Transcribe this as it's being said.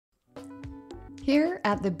Here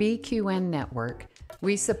at the BQN Network,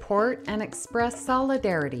 we support and express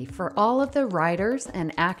solidarity for all of the writers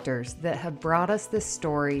and actors that have brought us the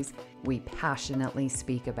stories we passionately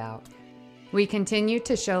speak about. We continue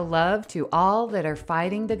to show love to all that are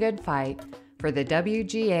fighting the good fight for the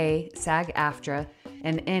WGA, SAG-AFTRA,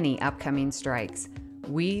 and any upcoming strikes.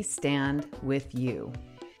 We stand with you.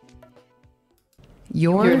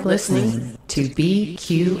 You're listening to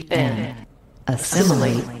BQN.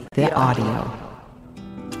 Assimilate the audio.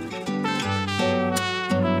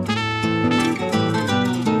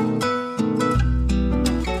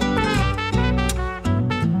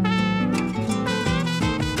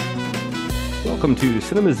 Welcome to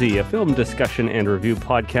Cinema Z, a film discussion and review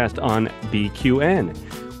podcast on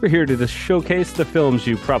BQN. We're here to just showcase the films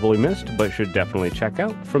you probably missed, but should definitely check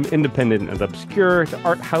out, from independent and obscure to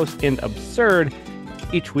art house and absurd.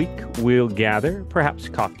 Each week, we'll gather, perhaps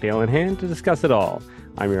cocktail in hand, to discuss it all.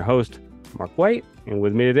 I'm your host, Mark White, and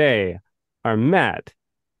with me today are Matt,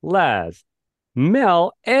 Laz,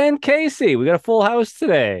 Mel, and Casey. We got a full house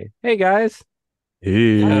today. Hey, guys.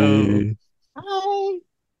 Hey. Hi.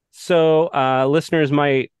 So, listeners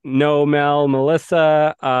might know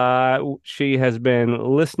Melissa. She has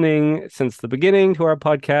been listening since the beginning to our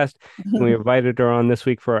podcast. And we invited her on this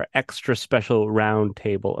week for our extra special round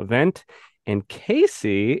table event. And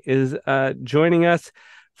Casey is joining us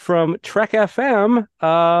from Trek FM,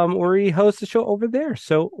 where he hosts a show over there.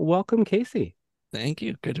 So, welcome, Casey. Thank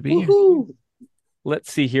you. Good to be here.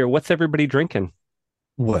 Let's see here. What's everybody drinking?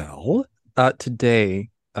 Well, today,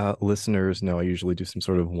 listeners know I usually do some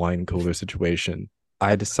sort of wine cooler situation.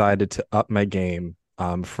 I decided to up my game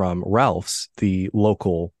from Ralph's, the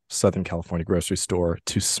local Southern California grocery store,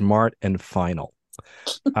 to Smart and Final.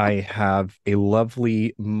 I have a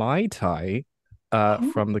lovely Mai Tai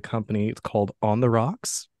from the company. It's called On the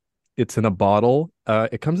Rocks. It's in a bottle.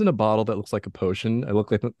 It comes in a bottle that looks like a potion. I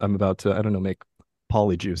look like I'm about to, I don't know, make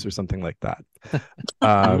polyjuice or something like that.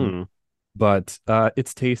 But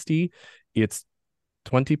it's tasty. It's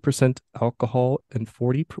 20% alcohol and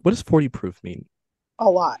 40. What does 40 proof mean? A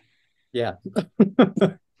lot. Yeah.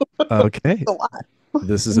 Okay. A lot.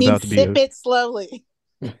 This is about to be. Sip it slowly.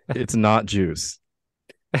 It's not juice.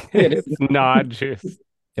 It's not juice.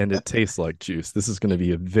 And it tastes like juice. This is going to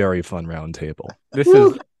be a very fun round table. This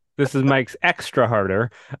is Mike's extra harder.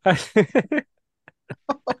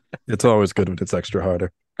 It's always good when it's extra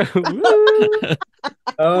harder.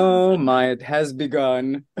 Oh my, it has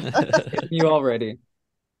begun. You already.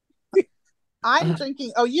 I'm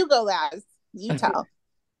drinking. Oh, you go, Laz. You tell.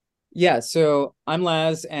 Yeah, so I'm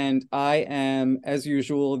Laz, and I am, as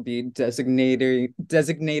usual, the designated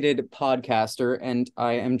podcaster, and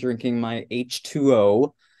I am drinking my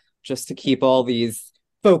H2O just to keep all these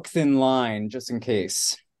folks in line, just in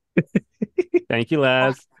case. Thank you,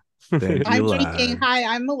 Laz. Thank I'm you, Laz. drinking. Hi,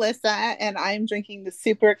 I'm Melissa, and I'm drinking the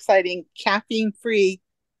super exciting caffeine-free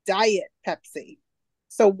diet Pepsi.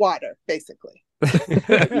 So water, basically.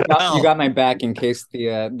 You got my back in case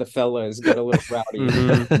the fellas get a little rowdy.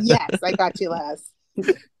 Mhm. Yes, I got you, Laz.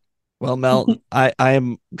 Well, Mel, I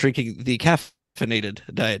am drinking the caffeinated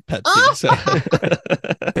Diet Pepsi. Oh! So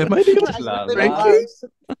Am I the La, only la. drinking?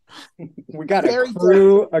 We got Very a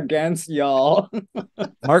crew against y'all.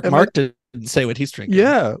 Mark didn't say what he's drinking.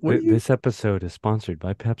 Yeah. What do you... This episode is sponsored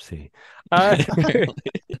by Pepsi.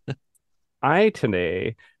 I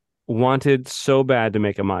today wanted so bad to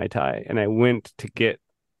make a Mai Tai, and I went to get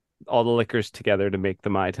all the liquors together to make the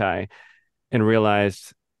Mai Tai and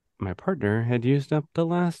realized my partner had used up the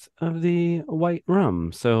last of the white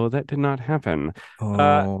rum, so that did not happen.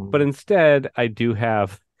 But instead, I do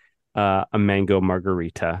have a mango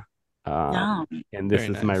margarita. Yum. And this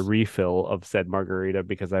Very is my nice. refill of said margarita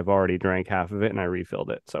because I've already drank half of it and I refilled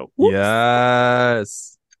it. So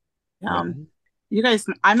Yes. You guys,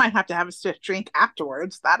 I might have to have a stiff drink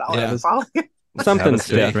afterwards. That all Yeah. is all. something Have a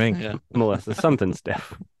stiff stiff, drink. Yeah. Melissa, something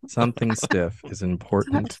stiff. Something stiff is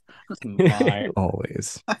important My.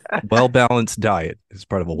 always. Well-balanced diet is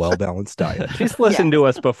part of a well-balanced diet. She's listened to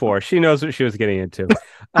us before. She knows what she was getting into.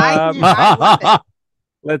 I love it.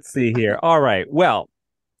 Let's see here. All right. Well,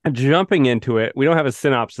 jumping into it, we don't have a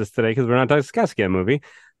synopsis today because we're not discussing a movie,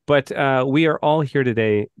 but we are all here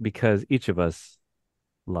today because each of us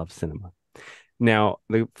loves cinema. Now,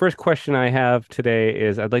 the first question I have today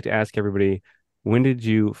is I'd like to ask everybody, when did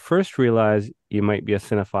you first realize you might be a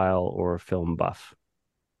cinephile or a film buff?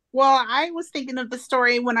 Well, I was thinking of the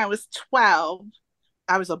story when I was 12.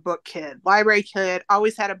 I was a book kid, library kid,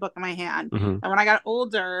 always had a book in my hand. Mhm. And when I got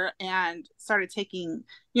older and started taking,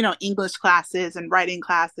 English classes and writing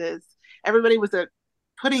classes, everybody was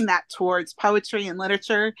putting that towards poetry and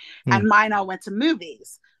literature. And mine all went to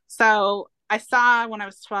movies. So I saw when I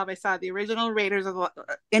was 12, I saw the original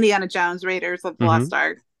Indiana Jones Raiders of the Lost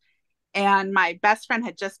Ark. And my best friend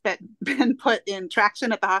had just been put in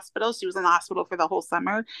traction at the hospital. She was in the hospital for the whole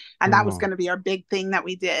summer. And that was going to be our big thing that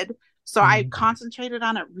we did. So I concentrated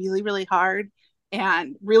on it really, really hard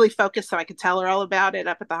and really focused so I could tell her all about it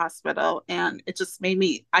up at the hospital. And it just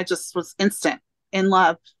I just was instant in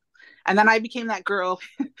love. And then I became that girl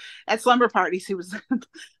at slumber parties who was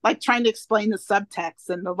like trying to explain the subtext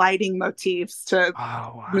and the lighting motifs to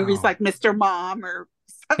movies like Mr. Mom or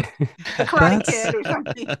The Karate Kid or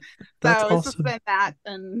something. So it's just been that,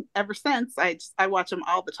 and ever since I watch them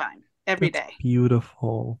all the time, every day.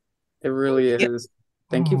 Beautiful. It really is.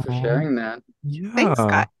 Thank you for sharing that. Yeah. Thanks,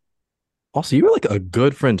 Scott. Also, you were like a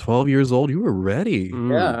good friend, 12 years old. You were ready.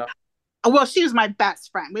 Yeah. Well, she was my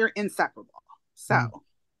best friend. We were inseparable. So.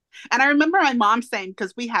 And I remember my mom saying,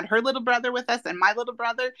 because we had her little brother with us and my little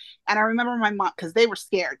brother. And I remember my mom, because they were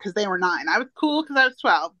scared, because they were 9. I was cool because I was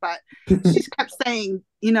 12. But she kept saying,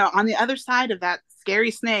 on the other side of that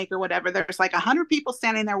scary snake or whatever, there's like 100 people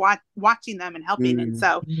standing there watching them and helping. And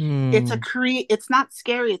so it's not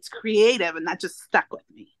scary, it's creative. And that just stuck with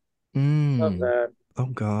me. Love that. Oh,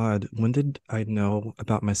 God. When did I know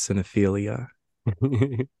about my cinephilia?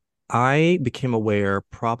 I became aware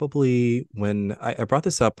probably when I brought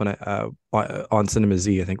this up when on Cinema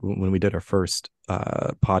Z, I think when we did our first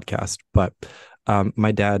podcast. But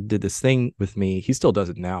my dad did this thing with me. He still does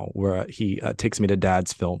it now, where he takes me to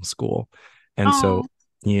dad's film school, and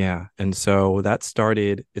so that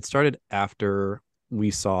started. It started after we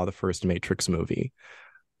saw the first Matrix movie,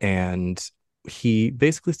 and he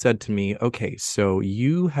basically said to me, "Okay, so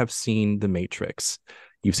you have seen the Matrix."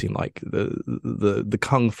 You've seen like the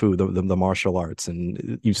kung fu, the martial arts,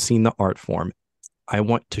 and you've seen the art form. I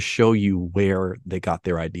want to show you where they got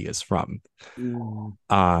their ideas from.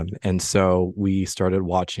 And so we started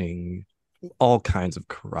watching all kinds of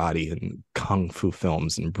karate and kung fu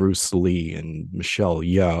films, and Bruce Lee and Michelle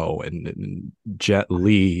Yeoh and Jet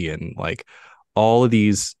Li, and like all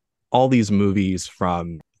these movies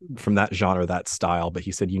from that genre, that style. But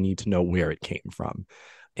he said you need to know where it came from.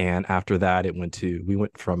 And after that, we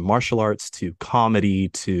went from martial arts to comedy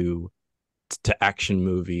to action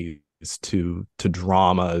movies to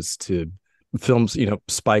dramas to films,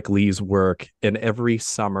 Spike Lee's work. And every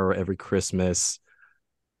summer, every Christmas,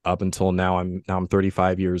 up until now, I'm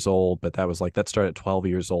 35 years old, but that started at 12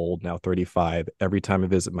 years old, now 35. Every time I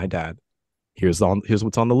visit my dad, here's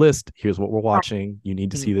what's on the list. Here's what we're watching. You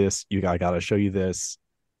need to see this. I gotta show you this.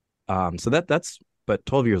 But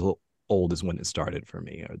 12 years old is when it started for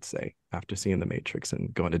me, I would say, after seeing The Matrix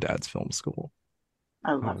and going to dad's film school.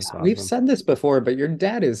 I love that. Awesome. We've said this before, but your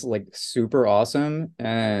dad is like super awesome,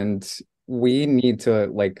 and we need to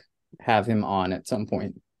like have him on at some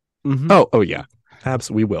point. Oh yeah,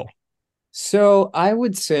 absolutely, we will. So I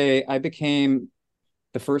would say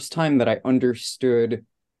the first time that I understood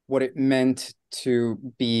what it meant to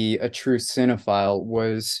be a true cinephile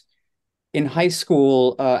was in high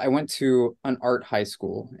school. I went to an art high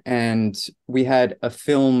school, and we had a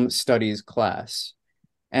film studies class.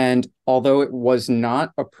 And although it was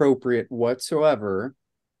not appropriate whatsoever,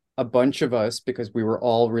 a bunch of us, because we were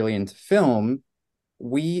all really into film,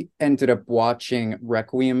 we ended up watching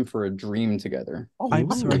Requiem for a Dream together. I'm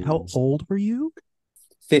sorry, how old were you?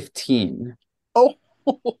 15. Oh.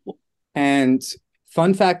 And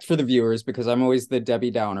fun fact for the viewers, because I'm always the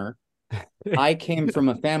Debbie Downer, I came from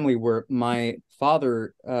a family where my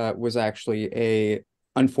father was actually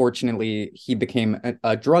unfortunately, he became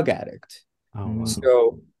a drug addict. Oh, wow.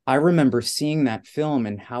 So I remember seeing that film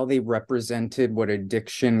and how they represented what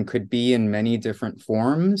addiction could be in many different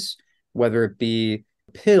forms, whether it be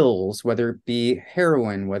pills, whether it be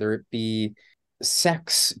heroin, whether it be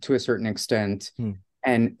sex to a certain extent,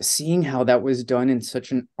 and seeing how that was done in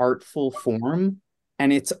such an artful form.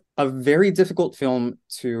 And it's a very difficult film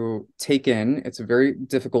to take in. It's a very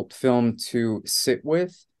difficult film to sit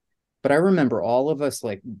with. But I remember all of us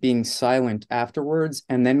like being silent afterwards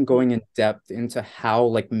and then going in depth into how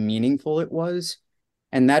like meaningful it was.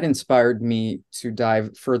 And that inspired me to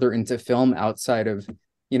dive further into film outside of,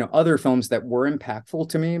 other films that were impactful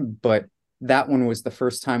to me. But that one was the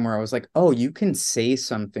first time where I was like, oh, you can say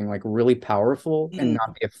something like really powerful and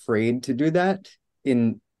not be afraid to do that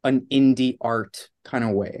in an indie art kind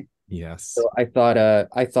of way. Yes. So I thought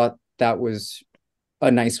that was a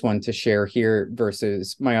nice one to share here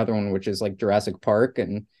versus my other one, which is like Jurassic Park.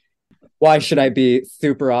 And why should I be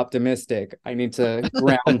super optimistic? I need to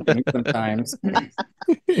ground things sometimes.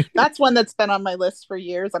 That's one that's been on my list for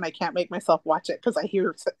years, and I can't make myself watch it because I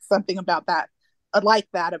hear something about that. I like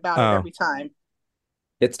that about it every time.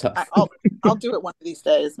 It's tough. I'll do it one of these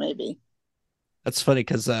days, maybe. That's funny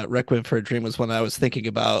because Requiem for a Dream was one I was thinking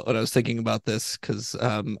about when I was thinking about this because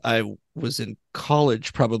I was in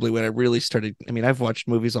college probably when I really started. I mean, I've watched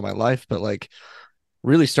movies all my life, but like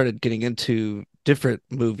really started getting into different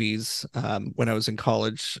movies when I was in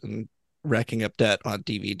college and racking up debt on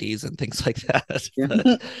DVDs and things like that.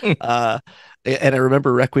 But, and I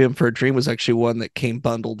remember Requiem for a Dream was actually one that came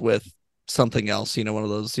bundled with something else, one of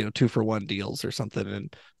those, 2-for-1 deals or something.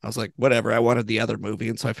 And I was like, whatever, I wanted the other movie.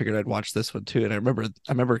 And so I figured I'd watch this one too. And I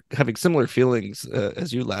remember having similar feelings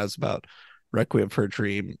as you, Laz, about Requiem for a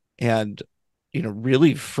Dream. And,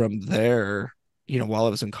 really from there, while I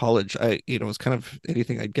was in college, it was kind of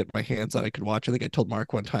anything I'd get my hands on, I could watch. I think I told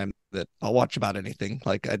Mark one time that I'll watch about anything.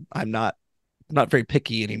 Like I'm not very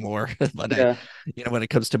picky anymore, but when it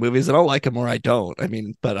comes to movies, and I'll like them or I don't. I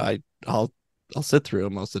mean, but I'll sit through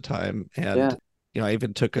them most of the time. And I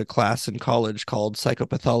even took a class in college called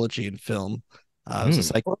psychopathology in film. I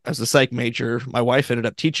was a psych major. My wife ended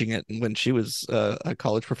up teaching it when she was a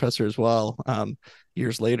college professor as well,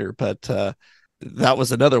 years later. But that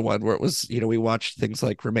was another one where it was, we watched things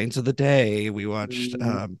like Remains of the Day. We watched,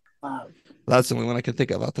 that's the only one I can think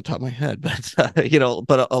of off the top of my head, but,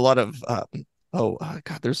 but a lot of,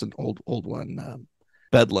 God, there's an old one.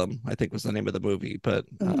 Bedlam, I think was the name of the movie, but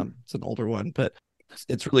it's an older one. But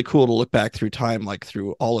it's really cool to look back through time, like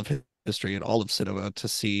through all of history and all of cinema, to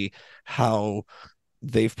see how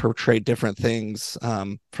they've portrayed different things,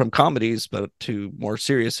 from comedies, but to more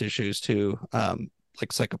serious issues too,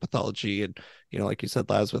 like psychopathology and, like you said,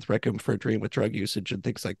 Laz, with Requiem for a Dream, with drug usage and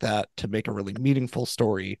things like that, to make a really meaningful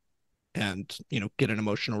story and, get an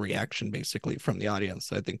emotional reaction basically from the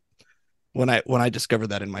audience. I think when I discovered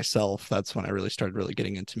that in myself, that's when I really started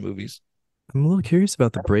getting into movies. I'm a little curious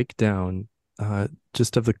about the breakdown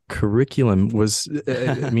just of the curriculum. Was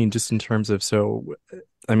I mean, just in terms of, so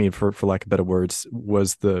I mean, for lack of better words,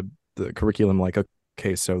 was the curriculum like,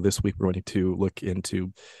 okay, so this week we're going to look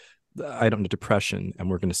into, I don't know, depression, and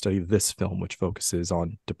we're going to study this film which focuses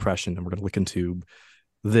on depression, and we're going to look into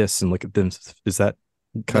this and look at this. Is that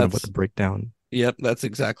kind of what the breakdown? Yep, that's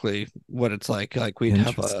exactly what it's like. Like we'd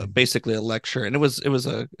have basically a lecture, and it was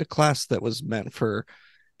a class that was meant for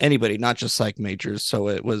anybody, not just psych majors. So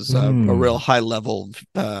it was a real high level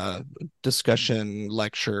discussion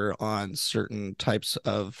lecture on certain types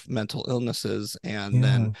of mental illnesses,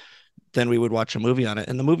 and then we would watch a movie on it.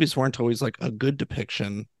 And the movies weren't always like a good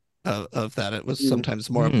depiction of that. It was sometimes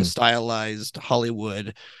more of the stylized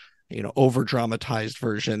Hollywood, over dramatized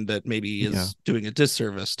version that maybe is doing a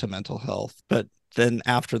disservice to mental health. But then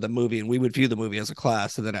after the movie, and we would view the movie as a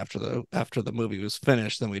class, and then after the movie was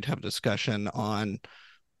finished, then we'd have a discussion on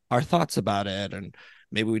our thoughts about it, and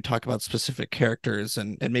maybe we'd talk about specific characters,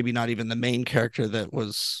 and maybe not even the main character that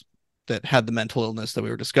had the mental illness that we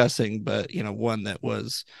were discussing, but one that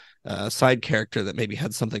was a side character that maybe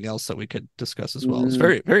had something else that we could discuss as well. It's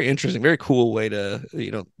very, very interesting, very cool way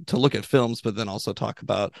to to look at films, but then also talk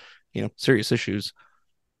about serious issues.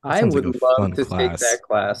 I would love to take that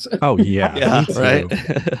class. Oh yeah, right.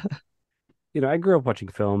 I grew up watching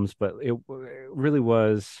films, but it really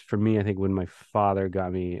was for me, I think, when my father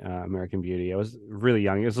got me American Beauty. I was really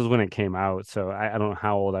young. This was when it came out, so I don't know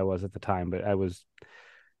how old I was at the time, but I was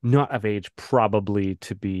not of age probably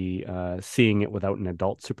to be seeing it without an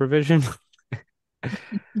adult supervision.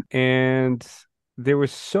 And there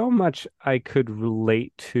was so much I could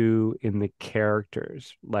relate to in the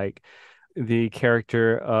characters, like the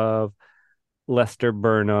character of Lester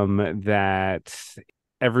Burnham, that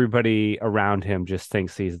everybody around him just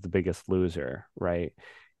thinks he's the biggest loser, right?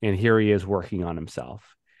 And here he is working on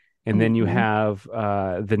himself. And then you have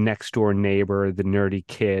the next door neighbor, the nerdy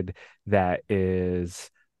kid that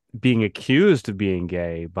is being accused of being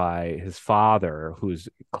gay by his father, who's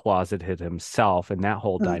closeted himself, and that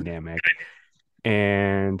whole dynamic.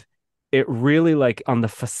 And it really, like, on the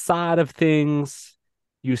facade of things,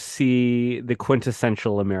 you see the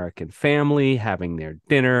quintessential American family having their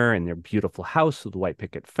dinner in their beautiful house with a white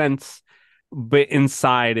picket fence, but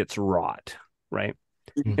inside it's rot, right?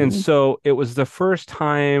 And so it was the first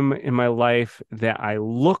time in my life that I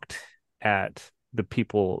looked at the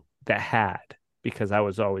people that had, because I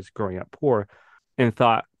was always growing up poor, and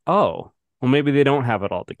thought, oh, well, maybe they don't have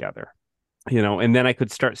it all together, and then I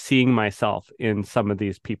could start seeing myself in some of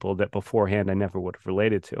these people that beforehand I never would have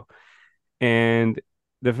related to. And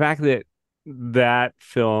the fact that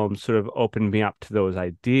film sort of opened me up to those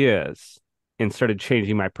ideas and started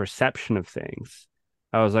changing my perception of things,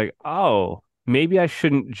 I was like, oh, maybe I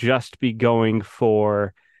shouldn't just be going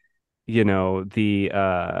for, the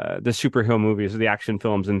superhero movies or the action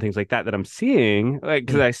films and things like that I'm seeing, like,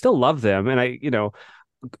 because I still love them, and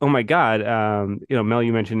oh my God, Mel,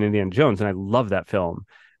 you mentioned Indiana Jones, and I love that film.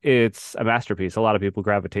 It's a masterpiece. A lot of people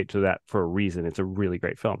gravitate to that for a reason. It's a really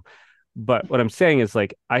great film. But what I'm saying is,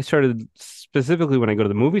 like, I started specifically when I go to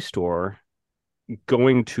the movie store,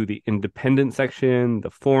 going to the independent section, the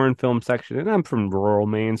foreign film section, and I'm from rural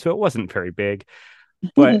Maine, so it wasn't very big,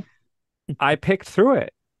 but I picked through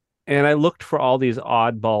it. And I looked for all these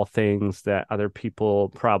oddball things that other people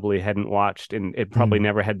probably hadn't watched, and it probably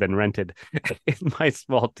never had been rented in my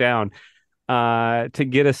small town, to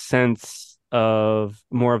get a sense of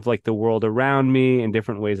more of like the world around me and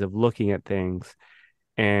different ways of looking at things.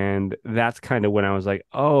 And that's kind of when I was like,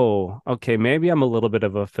 oh, okay, maybe I'm a little bit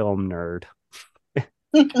of a film nerd.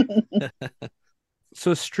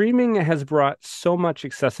 So streaming has brought so much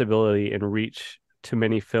accessibility and reach to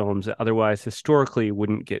many films that otherwise historically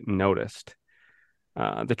wouldn't get noticed.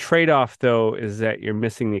 The trade-off, though, is that you're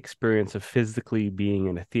missing the experience of physically being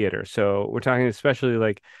in a theater. So we're talking especially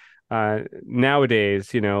like nowadays,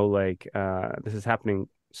 this is happening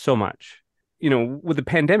so much. With the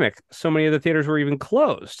pandemic, so many of the theaters were even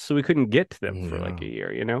closed, so we couldn't get to them for like a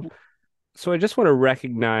year, So I just want to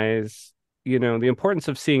recognize, the importance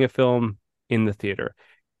of seeing a film in the theater.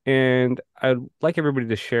 And I'd like everybody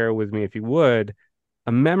to share with me, if you would,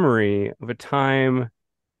 a memory of a time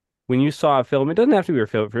when you saw a film. It doesn't have to be your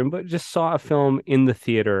favorite film, but just saw a film in the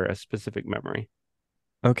theater, a specific memory.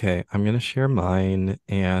 Okay, I'm going to share mine.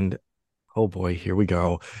 And oh boy, here we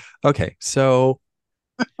go. Okay, so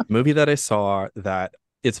movie that I saw that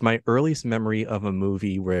it's my earliest memory of a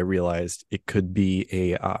movie where I realized it could be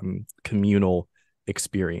a communal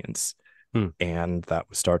experience. And that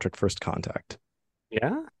was Star Trek First Contact.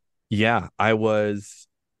 Yeah? Yeah, I was,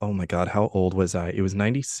 oh my God, how old was I? It was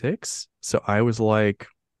 96. So I was like,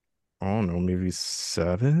 I don't know, maybe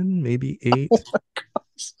 7, maybe 8. Oh my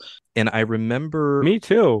gosh. And I remember. Me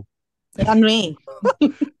too. And me.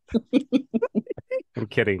 I'm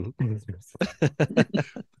kidding.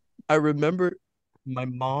 I remember my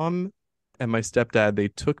mom and my stepdad, they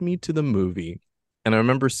took me to the movie. And I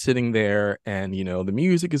remember sitting there and, the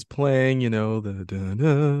music is playing, the da, da,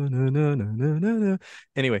 na, na, na, na, na, na.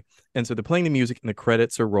 Anyway, and so they're playing the music and the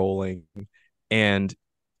credits are rolling and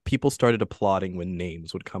people started applauding when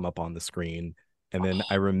names would come up on the screen. And then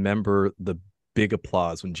I remember the big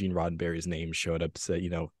applause when Gene Roddenberry's name showed up, said,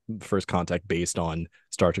 First Contact based on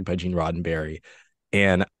Star Trek by Gene Roddenberry.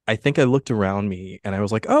 And I think I looked around me and I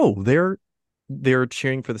was like, oh, they're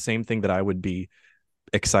cheering for the same thing that I would be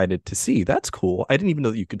excited to see. That's cool. I didn't even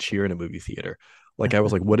know that you could cheer in a movie theater. Like, I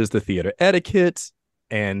was like, what is the theater etiquette?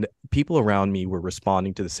 And people around me were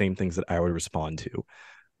responding to the same things that I would respond to.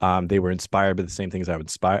 They were inspired by the same things I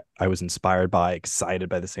was inspired by, excited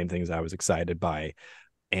by the same things I was excited by.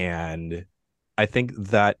 And I think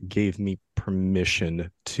that gave me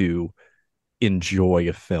permission to enjoy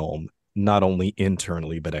a film, not only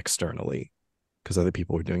internally, but externally, because other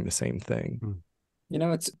people were doing the same thing.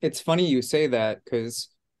 It's funny you say that because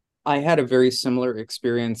I had a very similar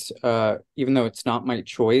experience, even though it's not my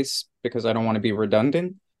choice because I don't want to be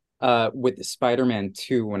redundant, with Spider-Man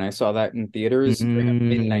 2 when I saw that in theaters during a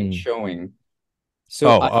midnight showing.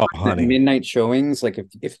 So honey. Midnight showings, like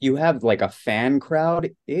if you have like a fan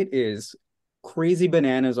crowd, it is crazy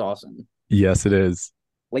bananas awesome. Yes, it is.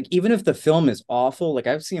 Like, even if the film is awful, like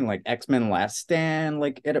I've seen like X-Men Last Stand,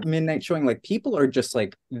 like at a midnight showing, like people are just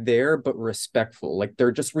like there, but respectful. Like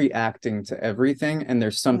they're just reacting to everything. And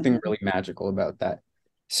there's something really magical about that.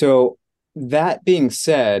 So that being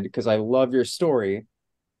said, because I love your story,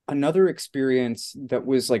 another experience that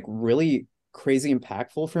was like really crazy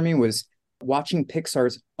impactful for me was watching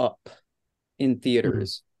Pixar's Up in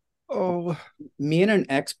theaters. Oh, me and an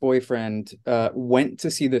ex-boyfriend went to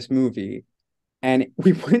see this movie. And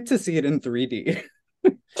we went to see it in 3D.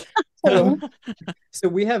 So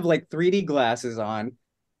we have like 3D glasses on.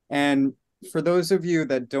 And for those of you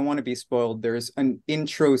that don't want to be spoiled, there's an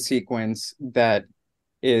intro sequence that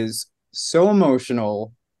is so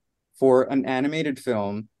emotional for an animated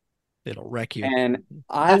film. It'll wreck you. And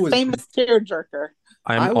I was famous tearjerker.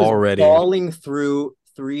 I was already falling through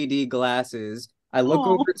 3D glasses. I look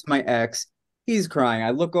over to my ex. He's crying.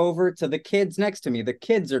 I look over to the kids next to me. The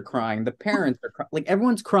kids are crying. The parents are crying. Like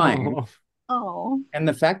everyone's crying. Oh. And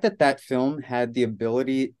the fact that that film had the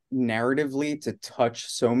ability narratively to touch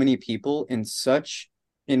so many people in such,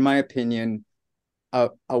 in my opinion, a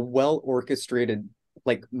well orchestrated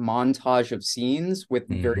like montage of scenes with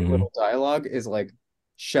very little dialogue is like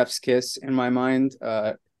chef's kiss in my mind,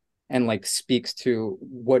 and like speaks to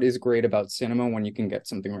what is great about cinema when you can get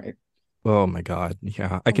something right. Oh my God.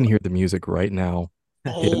 Yeah, I can hear the music right now.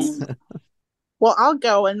 Well, I'll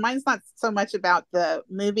go, and mine's not so much about the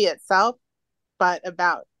movie itself, but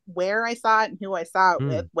about where I saw it and who I saw it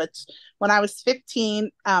with, which when I was 15,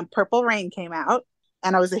 Purple Rain came out,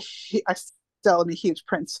 and I still am a huge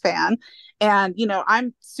Prince fan. And, you know,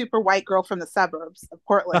 I'm super white girl from the suburbs of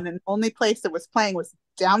Portland, and the only place it was playing was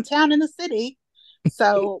downtown in the city.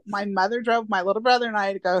 So my mother drove my little brother and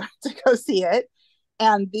I to go see it.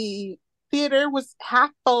 And the theater was half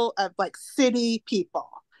full of like city people.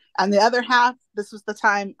 And the other half, this was the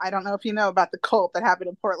time, I don't know if you know about the cult that happened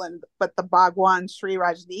in Portland, but the Bhagwan Sri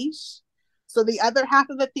Rajneesh. So the other half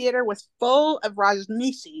of the theater was full of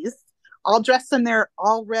Rajneeshis, all dressed in their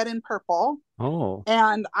all red and purple. Oh.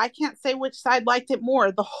 And I can't say which side liked it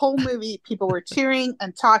more. The whole movie, people were cheering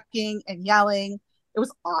and talking and yelling. It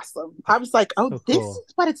was awesome. I was like, oh, this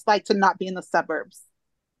is what it's like to not be in the suburbs.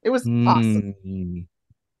 It was awesome.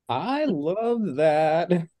 I love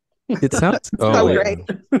that. It sounds so great.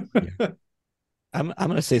 Yeah. I'm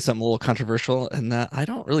going to say something a little controversial in that I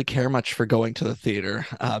don't really care much for going to the theater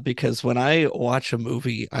because when I watch a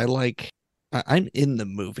movie, I'm in the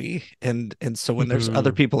movie. And so when there's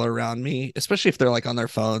other people around me, especially if they're like on their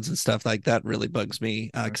phones and stuff like that, really bugs me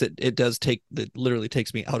because it literally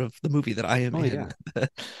takes me out of the movie that I am in. Yeah.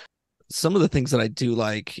 Some of the things that I do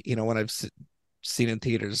like, you know, when I've seen in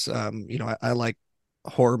theaters, you know, I like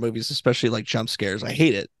horror movies, especially like jump scares. I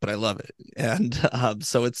hate it, but I love it. And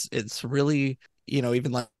so it's really, you know,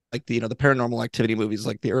 even like the, you know, the Paranormal Activity movies,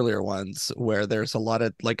 like the earlier ones where there's a lot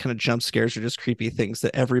of like kind of jump scares or just creepy things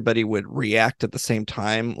that everybody would react at the same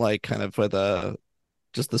time, like kind of with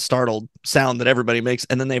just the startled sound that everybody makes,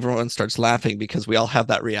 and then everyone starts laughing because we all have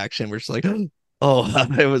that reaction. We're just like, oh,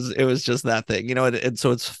 it was just that thing, you know. And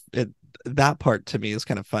so that part to me is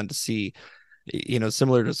kind of fun to see, you know,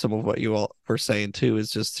 similar to some of what you all were saying too,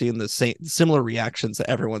 is just seeing the similar reactions that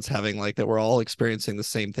everyone's having, like that we're all experiencing the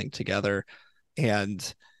same thing together.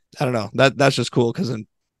 And I don't know, that's just cool because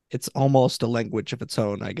it's almost a language of its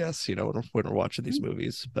own, I guess, you know, when we're watching these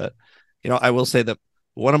movies. But, you know, I will say that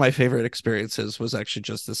one of my favorite experiences was actually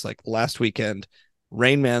just this like last weekend.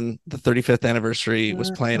 Rain Man, the 35th anniversary,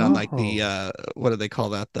 was playing on like the what do they call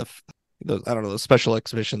that? I don't know, the special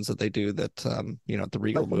exhibitions that they do that you know, at the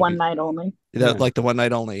Regal like one night only. Like the one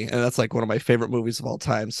night only, and that's like one of my favorite movies of all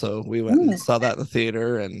time. So we went and saw that in the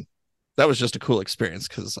theater, and that was just a cool experience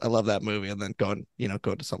because I love that movie. And then going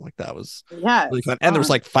to something like that was really fun. And there was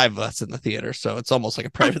like 5 of us in the theater, so it's almost like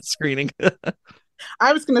a private screening.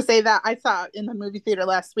 I was going to say that I saw in the movie theater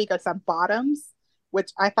last week, I saw Bottoms,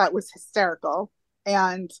 which I thought was hysterical.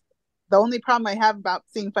 And the only problem I have about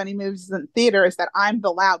seeing funny movies in theater is that I'm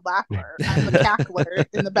the loud laugher. I'm the cackler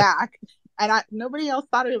in the back. And nobody else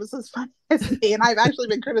thought it was as funny as me. And I've actually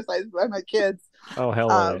been criticized by my kids. Oh,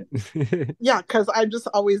 hell yeah, because I'm just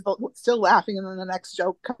always still laughing. And then the next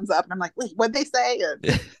joke comes up. And I'm like, wait, what'd they say?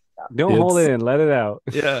 And, Don't hold it in. Let it out.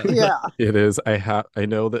 Yeah. Yeah. It is. I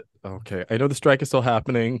know that. Okay. I know the strike is still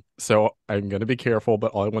happening, so I'm going to be careful.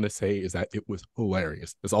 But all I want to say is that it was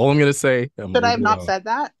hilarious. That's all I'm going to say. Should I have not said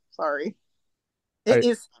that? Sorry. It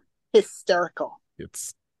is hysterical.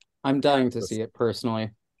 I'm dying to see it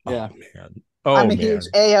personally. Yeah. Oh, man. I'm a huge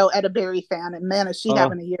A.O. Edaberry fan, and man, is she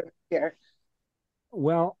having a year here.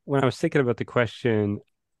 Well, when I was thinking about the question,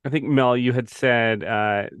 I think, Mel, you had said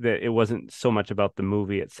that it wasn't so much about the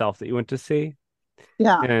movie itself that you went to see.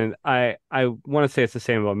 Yeah. And I want to say it's the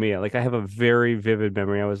same about me. Like, I have a very vivid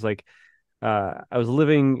memory. I was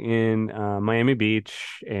living in Miami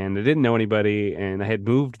Beach, and I didn't know anybody, and I had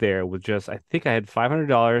moved there with I think I had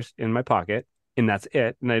 $500 in my pocket, and that's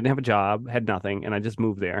it. And I didn't have a job, had nothing, and I just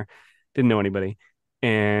moved there, didn't know anybody.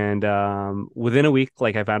 And within a week,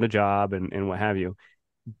 like, I found a job and what have you.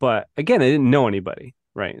 But again, I didn't know anybody,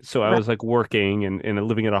 right? So I was like working and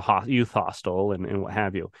living at a youth hostel and what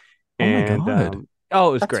have you. And oh my God.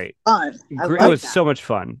 It was great. Fun. It was so much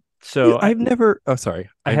fun. So I've never. Oh, sorry.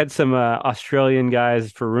 I had some Australian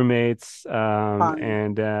guys for roommates,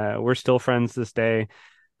 and we're still friends this day.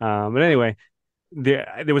 But anyway,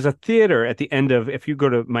 there was a theater at the end of. If you go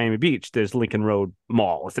to Miami Beach, there's Lincoln Road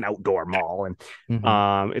Mall. It's an outdoor mall,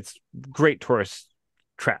 and it's great tourist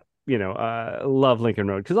trap. You know, love Lincoln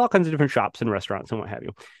Road because all kinds of different shops and restaurants and what have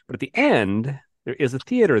you. But at the end, there is a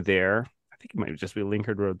theater there. I think it might just be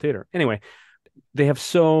Lincoln Road Theater. Anyway. They have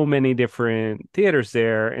so many different theaters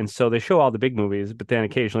there, and so they show all the big movies, but then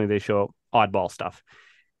occasionally they show oddball stuff.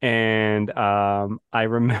 And I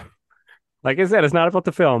remember, like I said, it's not about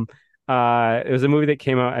the film. It was a movie that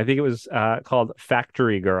came out, I think it was called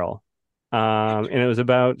Factory Girl. And it was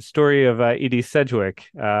about the story of Edie Sedgwick,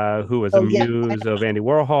 who was a muse of Andy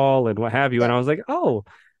Warhol and what have you. And I was like, oh,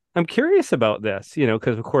 I'm curious about this, you know,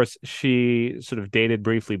 because of course she sort of dated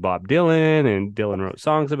briefly Bob Dylan, and Dylan wrote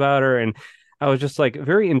songs about her. And I was just like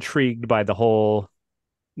very intrigued by the whole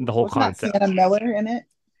Wasn't concept. that Sienna Miller in it?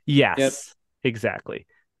 Yes, Yep. exactly.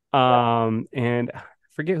 And I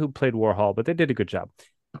forget who played Warhol, but they did a good job.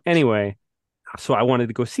 Anyway, so I wanted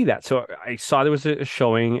to go see that. So I saw there was a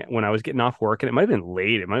showing when I was getting off work, and it might have been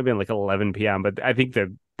late. It might have been like 11 p.m., but I think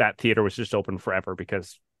that theater was just open forever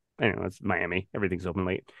because, it's Miami. Everything's open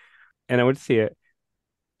late. And I would see it.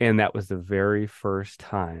 And that was the very first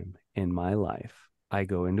time in my life I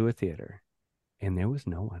go into a theater and there was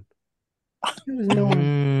no one. There was no one.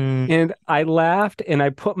 And I laughed and I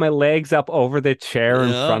put my legs up over the chair in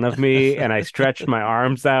front of me and I stretched my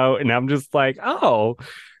arms out and I'm just like, oh,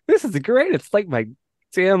 this is great. It's like my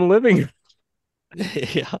damn living.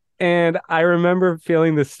 Yeah. And I remember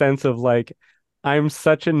feeling this sense of like, I'm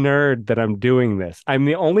such a nerd that I'm doing this. I'm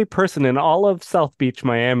the only person in all of South Beach,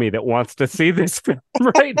 Miami that wants to see this film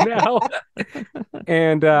right now.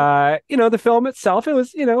 And, the film itself, it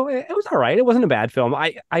was all right. It wasn't a bad film.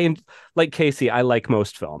 I like Casey, I like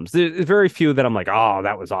most films. There's very few that I'm like, oh,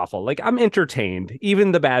 that was awful. Like I'm entertained.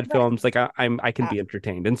 Even the bad films, like I can be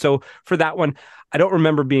entertained. And so for that one, I don't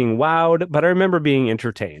remember being wowed, but I remember being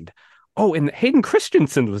entertained. Oh, and Hayden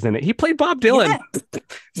Christensen was in it. He played Bob Dylan. Yeah.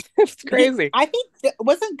 It's crazy. I think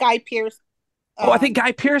wasn't Guy Pearce. I think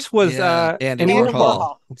Guy Pearce was Andy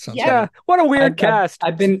Warhol. Yeah, what a weird cast.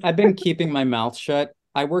 I've been keeping my mouth shut.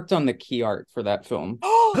 I worked on the key art for that film.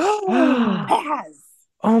 Yes.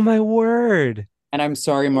 Oh my word. And I'm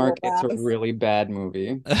sorry, Mark, it's a really bad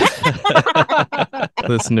movie.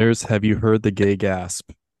 Listeners, have you heard the gay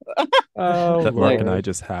gasp that Mark and I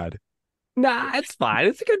just had? Nah, it's fine.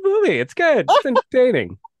 It's a good movie. It's good. It's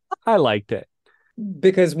entertaining. I liked it.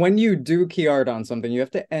 Because when you do key art on something, you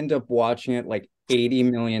have to end up watching it like 80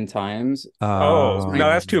 million times. No,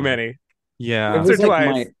 that's too many. Yeah.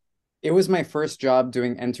 It was my first job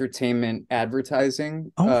doing entertainment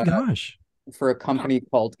advertising. Oh my gosh. For a company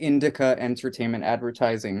called Indica Entertainment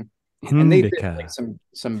Advertising. Indica. And they did like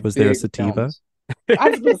some Was there a sativa? Films. I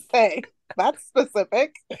was gonna say that's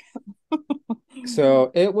specific.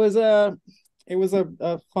 So it was a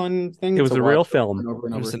fun thing. It was a real film.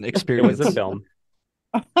 It was an experience. It was a film.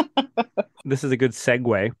 This is a good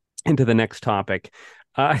segue into the next topic.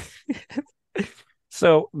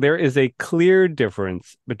 So there is a clear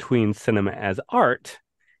difference between cinema as art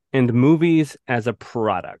and movies as a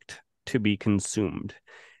product to be consumed.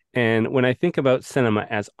 And when I think about cinema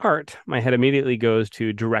as art, my head immediately goes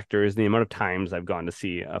to directors, the amount of times I've gone to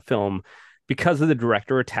see a film because of the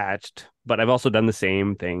director attached, but I've also done the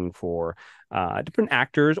same thing for different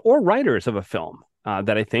actors or writers of a film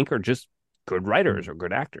that I think are just good writers or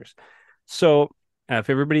good actors. So if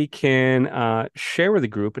everybody can share with the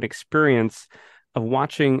group an experience of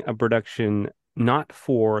watching a production, not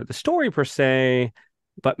for the story per se,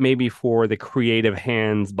 but maybe for the creative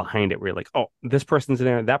hands behind it, where you're like, oh, this person's in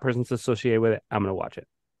there, that person's associated with it, I'm going to watch it.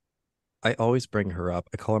 I always bring her up.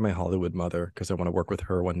 I call her my Hollywood mother because I want to work with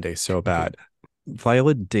her one day so bad.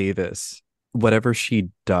 Viola Davis, whatever she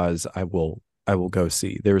does, I will go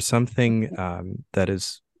see. There's something that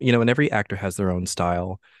is, and every actor has their own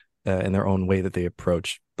style and their own way that they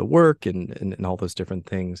approach the work and all those different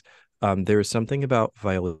things. There is something about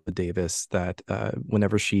Viola Davis that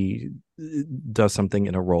whenever she does something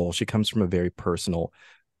in a role, she comes from a very personal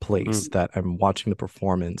place that I'm watching the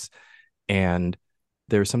performance, and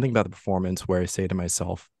there's something about the performance where I say to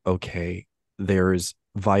myself, okay, there's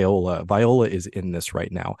Viola. Viola is in this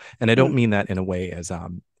right now. And I don't mean that in a way as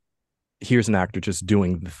here's an actor just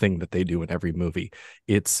doing the thing that they do in every movie.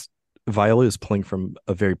 It's Viola is pulling from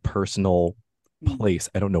a very personal place.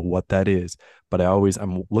 I don't know what that is, but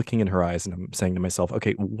I'm looking in her eyes and I'm saying to myself,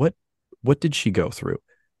 okay, what did she go through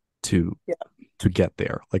to get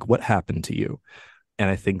there? Like, what happened to you? And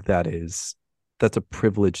I think that's a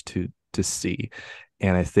privilege to see.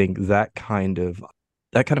 And I think that kind of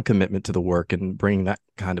commitment to the work and bringing that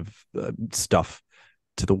kind of stuff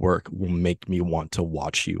to the work will make me want to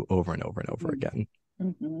watch you over and over and over again.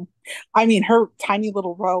 Mm-hmm. I mean, her tiny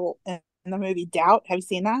little role in the movie Doubt. Have you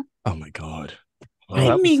seen that? Oh my God.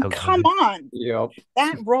 I mean, come on. Yep.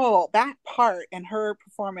 That role, that part, and her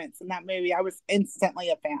performance in that movie, I was instantly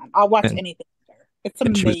a fan. I'll watch anything with her. It's amazing.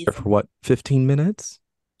 And she was there for what, 15 minutes?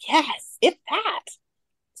 Yes, if that.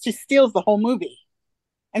 She steals the whole movie.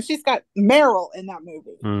 And she's got Meryl in that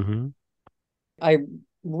movie. Mm-hmm. I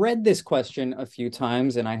read this question a few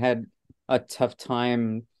times and I had a tough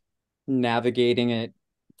time navigating it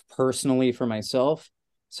personally for myself.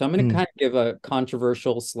 So I'm going to kind of give a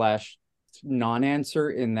controversial / non-answer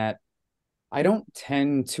in that I don't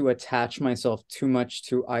tend to attach myself too much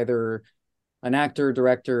to either an actor,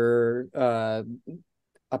 director,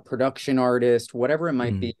 a production artist, whatever it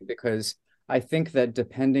might be, because I think that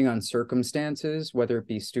depending on circumstances, whether it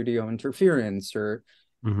be studio interference or,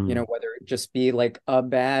 whether it just be like a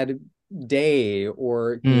bad day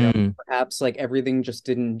or, perhaps like everything just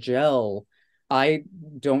didn't gel, I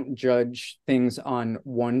don't judge things on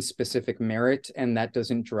one specific merit, and that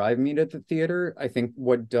doesn't drive me to the theater. I think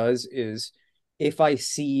what does is if I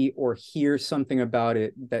see or hear something about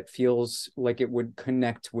it that feels like it would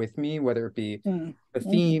connect with me, whether it be the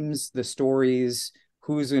themes, the stories,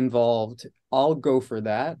 who's involved, I'll go for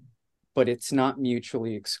that. But it's not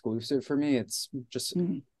mutually exclusive for me. It's just,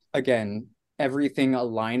 again, everything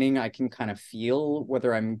aligning. I can kind of feel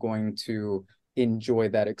whether I'm going to enjoy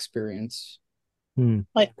that experience.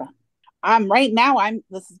 Like that. Right now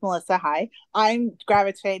this is Melissa. Hi. I'm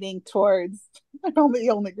gravitating towards, I'm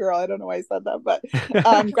the only girl. I don't know why I said that, but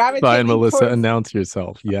gravitating Fine, Melissa, towards, announce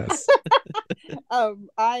yourself. Yes.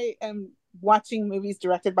 I am watching movies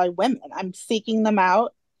directed by women. I'm seeking them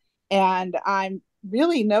out, and I'm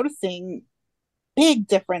really noticing big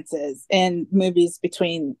differences in movies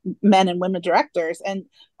between men and women directors. And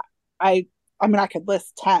I mean, I could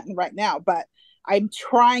list 10 right now, but I'm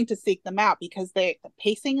trying to seek them out because the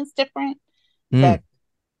pacing is different. That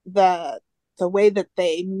the way that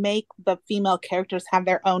they make the female characters have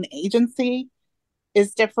their own agency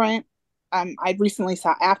is different. I recently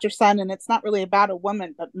saw After Sun, and it's not really about a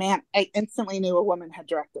woman, but man, I instantly knew a woman had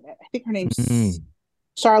directed it. I think her name's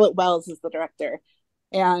Charlotte Wells is the director,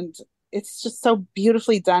 and it's just so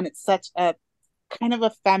beautifully done. It's such a kind of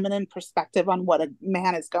a feminine perspective on what a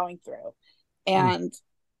man is going through, and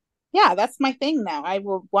yeah, that's my thing now. I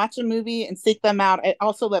will watch a movie and seek them out. I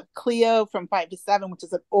also love Cleo from 5 to 7, which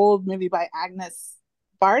is an old movie by Agnes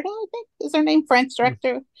Varda, I think is her name, French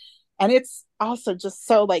director. And it's also just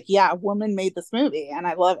so like, yeah, a woman made this movie, and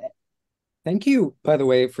I love it. Thank you, by the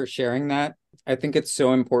way, for sharing that. I think it's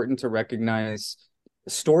so important to recognize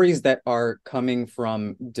stories that are coming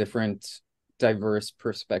from different, diverse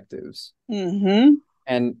perspectives.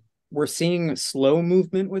 And we're seeing slow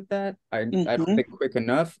movement with that. I don't think quick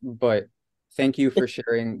enough, but thank you for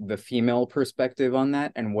sharing the female perspective on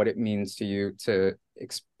that and what it means to you to,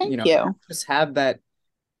 just have that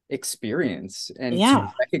experience and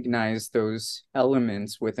to recognize those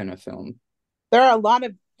elements within a film. There are a lot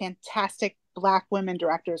of fantastic Black women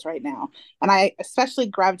directors right now, and I especially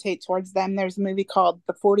gravitate towards them. There's a movie called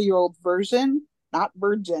The 40-Year-Old Version, not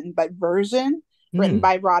Virgin, but Version, written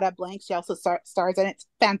by Radha Blank. She also stars in it. It's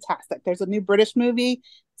fantastic. There's a new British movie.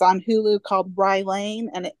 It's on Hulu called Rye Lane,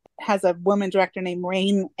 and it has a woman director named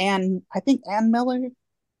Anne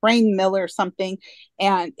Miller something,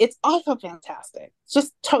 and it's also fantastic. It's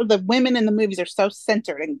just the women in the movies are so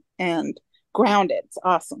centered and grounded. It's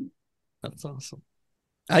awesome. That's awesome.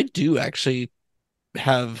 I do actually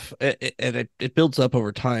have, and it builds up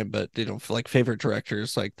over time, but for like favorite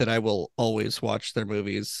directors like that, I will always watch their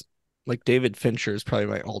movies. Like David Fincher is probably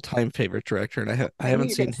my all-time favorite director, and I haven't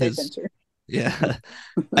seen his Fincher. Yeah,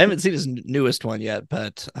 I haven't seen his newest one yet,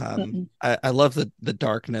 but I love the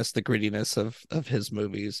darkness, the grittiness of his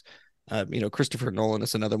movies. Christopher Nolan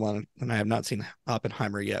is another one, and I have not seen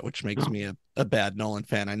Oppenheimer yet, which makes me a bad Nolan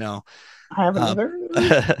fan. I know. I haven't either.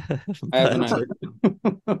 I haven't either.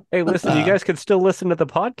 Hey, listen, you guys can still listen to the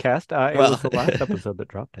podcast. It was the last episode that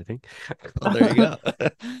dropped, I think. Well, there you go.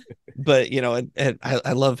 But and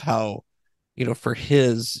I love how for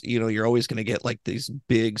his you're always going to get like these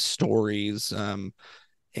big stories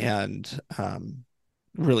and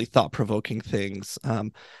really thought-provoking things,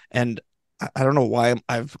 and I don't know why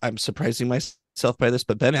I'm surprising myself by this,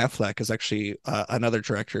 but Ben Affleck is actually another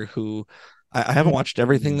director who I haven't watched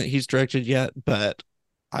everything that he's directed yet, but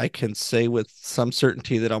I can say with some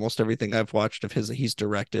certainty that almost everything I've watched of his that he's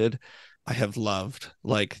directed, I have loved.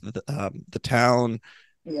 Like The Town.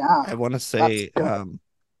 Yeah, I want to say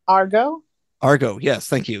Argo. Argo, yes,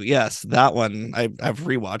 thank you. Yes, that one I've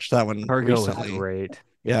rewatched that one Argo recently. Was great.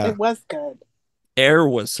 Yeah, it was good. Air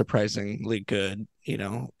was surprisingly good.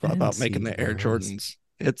 About making the Air Jordans.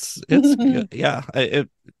 It's good. Yeah, it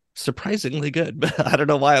surprisingly good. But I don't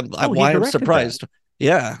know why I'm surprised. That.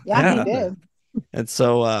 Yeah, he did. And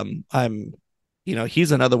so I'm,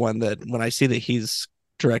 he's another one that when I see that he's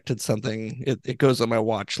directed something, it goes on my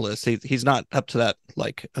watch list. He's not up to that.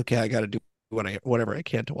 Like, okay, I got to do whatever I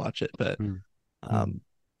can to watch it. But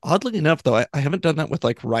oddly enough, though, I haven't done that with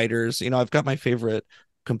like writers. I've got my favorite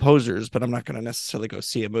composers, but I'm not going to necessarily go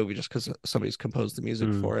see a movie just because somebody's composed the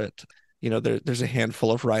music for it. There's a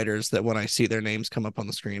handful of writers that when I see their names come up on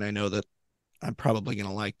the screen, I know that I'm probably going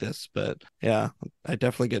to like this. But yeah, I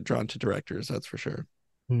definitely get drawn to directors. That's for sure.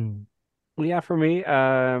 Well, yeah, for me,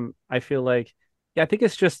 I feel like, I think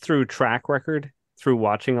it's just through track record, through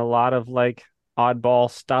watching a lot of like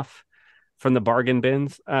oddball stuff from the bargain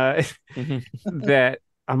bins Mm-hmm. that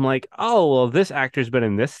I'm like, oh, well, this actor's been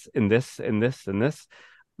in this, in this, in this, and this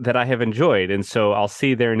that I have enjoyed. And so I'll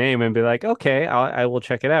see their name and be like, okay, I will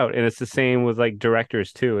check it out. And it's the same with like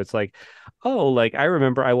directors too. It's like, oh, like I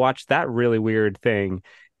remember I watched that really weird thing.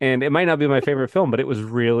 And it might not be my favorite film, but it was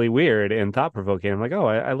really weird and thought provoking. I'm like, oh,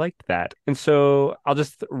 I liked that. And so I'll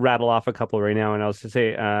just rattle off a couple right now. And I'll just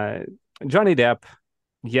say, Johnny Depp.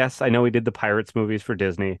 Yes, I know he did the Pirates movies for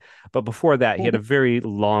Disney, but before that, he had a very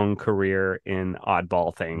long career in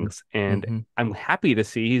oddball things. And Mm-hmm. I'm happy to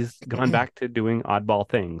see he's gone back to doing oddball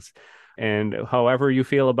things. And however you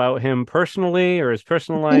feel about him personally or his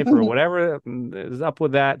personal life or whatever is up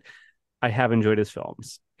with that, I have enjoyed his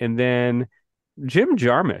films. And then Jim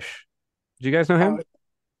Jarmusch. Do you guys know him?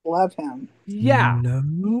 Love him. Yeah.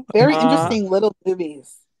 No. Very Uh, interesting little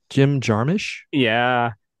movies. Jim Jarmusch?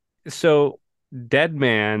 Yeah. So Dead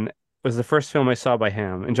Man was the first film I saw by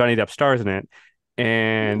him, and Johnny Depp stars in it.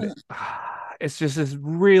 And it's just this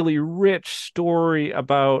really rich story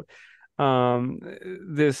about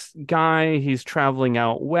this guy. He's traveling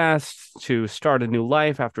out west to start a new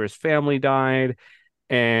life after his family died.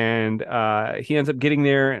 And he ends up getting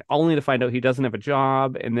there only to find out he doesn't have a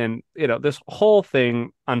job. And then, this whole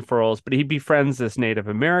thing unfurls, but he befriends this Native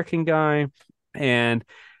American guy. And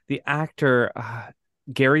the actor,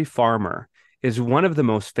 Gary Farmer, is one of the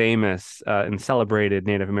most famous and celebrated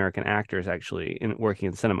Native American actors, actually, in working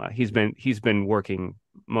in cinema. He's been working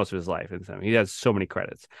most of his life in cinema. He has so many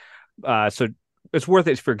credits. So it's worth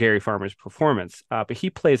it for Gary Farmer's performance. But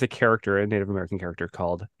he plays a character, a Native American character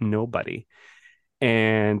called Nobody.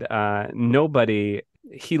 And Nobody,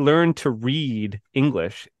 he learned to read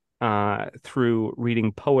English through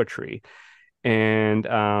reading poetry. And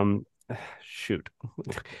shoot,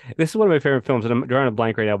 this is one of my favorite films, and I'm drawing a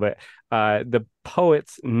blank right now, but the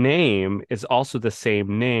poet's name is also the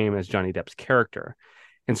same name as Johnny Depp's character.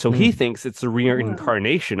 And so he thinks it's the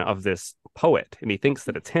reincarnation of this poet, and he thinks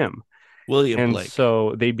that it's him. William And Blake.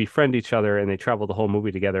 so they befriend each other, and they travel the whole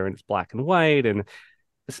movie together, and it's black and white. And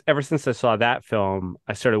ever since I saw that film,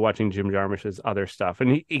 I started watching Jim Jarmusch's other stuff,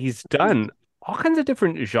 and he's done all kinds of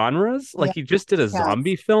different genres. Like he just did a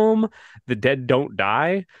zombie film, The Dead Don't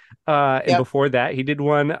Die. And before that, he did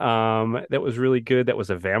one that was really good. That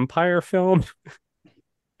was a vampire film.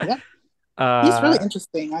 Yeah. He's really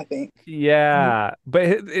interesting, I think. Yeah.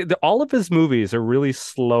 But all of his movies are really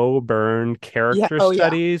slow burn character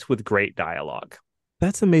studies with great dialogue.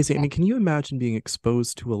 That's amazing. I mean, can you imagine being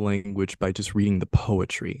exposed to a language by just reading the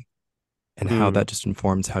poetry and how that just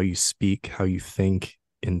informs how you speak, how you think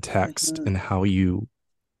in text, and how you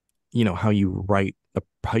write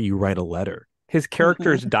a letter. His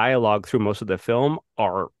character's dialogue through most of the film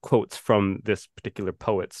are quotes from this particular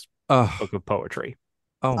poet's book of poetry.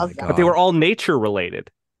 Oh my God. But they were all nature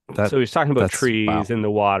related. So he's talking about trees wow. and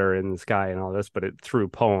the water and the sky and all this, but through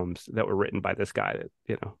poems that were written by this guy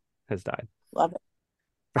that, has died. Love it.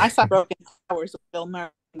 I saw Broken Flowers with Bill Murray,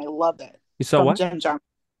 and I loved it. You saw what? Jim Jarmusch.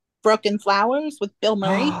 Broken Flowers with Bill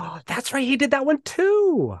Murray. That's right. He did that one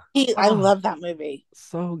too. I love that movie.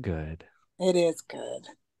 So good. It is good.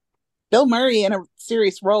 Bill Murray in a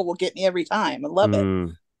serious role will get me every time. I love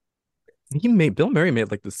it. Bill Murray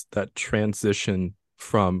made like that transition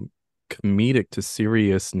from comedic to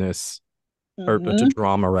seriousness or to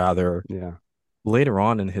drama rather. Yeah. Later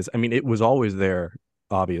on in his, I mean, it was always there,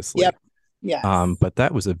 obviously. Yep. Yeah. But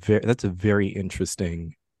that's a very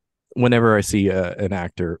interesting. Whenever I see an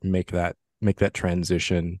actor make that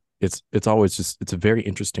transition, it's always it's a very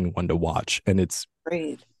interesting one to watch, and it's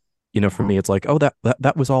great. For me, it's like, oh,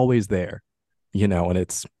 that was always there, and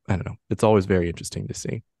it's, I don't know, it's always very interesting to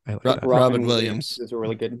see. I like that. Robin Williams is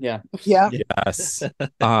really good. Yeah. Yes.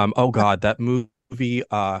 Oh God, that movie.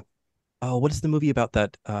 What is the movie about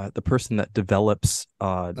that? The person that develops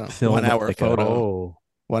film 1 hour like photo.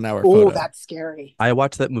 1 hour photo. Oh, that's scary. I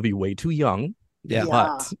watched that movie way too young. Yeah.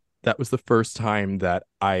 But that was the first time that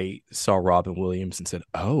I saw Robin Williams and said,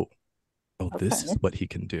 "Oh, this is what he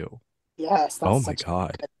can do." Yes. Oh my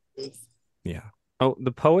God. Yeah. Oh,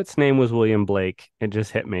 the poet's name was William Blake. It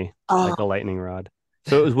just hit me like a lightning rod.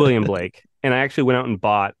 So it was William Blake, and I actually went out and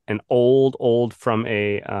bought an old from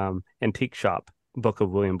a antique shop book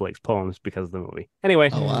of William Blake's poems because of the movie.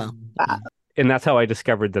 Anyway, and that's how I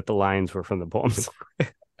discovered that the lines were from the poems.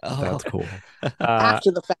 That's cool.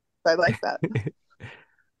 After the fact, I like that.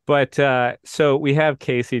 But so we have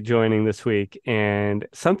Casey joining this week, and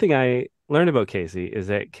something I learned about Casey is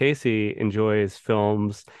that Casey enjoys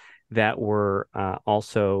films that were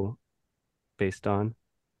also based on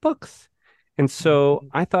books. And so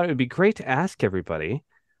I thought it would be great to ask everybody,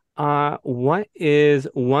 what is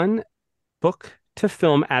one book to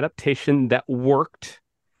film adaptation that worked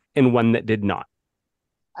and one that did not?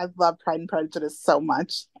 I love Pride and Prejudice so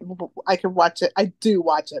much. I could watch it. I do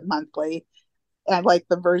watch it monthly. I like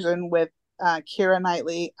the version with Keira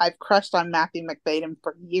Knightley. I've crushed on Matthew McFadden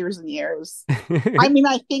for years and years. I mean,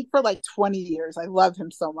 I think for like 20 years. I love him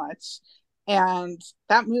so much. And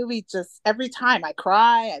that movie just, every time I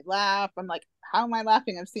cry, I laugh. I'm like, how am I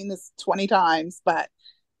laughing? I've seen this 20 times, but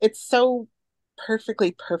it's so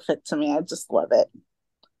perfectly perfect to me. I just love it.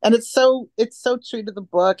 And it's so true to the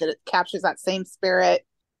book, and it captures that same spirit.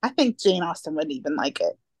 I think Jane Austen wouldn't even like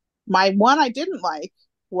it. My one I didn't like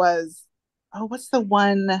was, what's the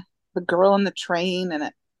one, the girl in the train,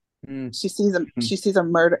 and she sees a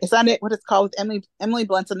murder. Is that it? What it's called? With Emily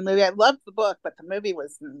Blunt's in the movie. I loved the book, but the movie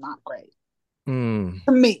was not great.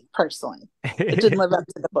 For me personally, it didn't live up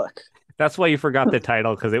to the book. That's why you forgot the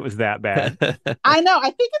title, because it was that bad. I know.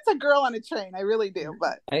 I think it's A Girl on a Train. I really do.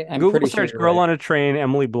 But I'm Google pretty search sure "Girl right. on a Train,"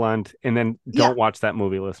 Emily Blunt, and then don't watch that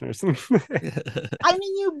movie, listeners. I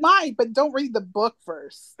mean, you might, but don't read the book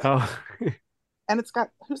first. Oh. And it's got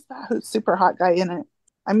who's super hot guy in it?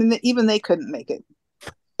 I mean, even they couldn't make it.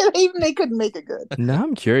 Even they couldn't make it good. Now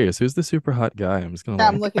I'm curious. Who's the super hot guy? I'm just gonna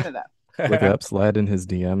I'm looking it up. look it up, slide in his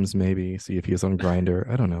DMs, maybe see if he's on Grindr.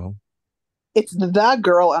 I don't know. It's The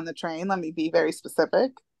Girl on the Train. Let me be very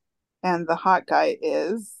specific. And the hot guy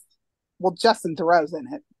is, well, Justin Theroux's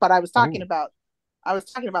in it. But I was talking about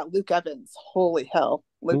Luke Evans. Holy hell,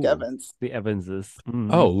 Luke Evans. The Evanses.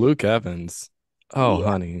 Oh, Luke Evans. Oh, Yeah.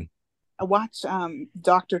 honey. I watched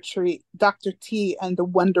Dr. T and the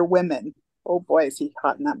Wonder Women. Oh boy, is he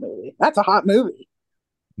hot in that movie. That's a hot movie.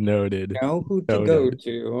 Noted. Know who to go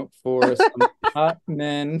to for some hot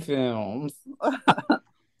men films.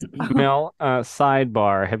 Mel,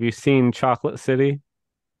 sidebar. Have you seen Chocolate City?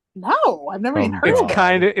 No, I've never even heard of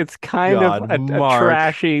it. It's kind of a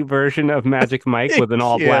trashy version of Magic Mike with an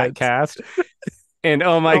all-black cast. And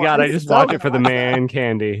oh my God, I just watched it for the man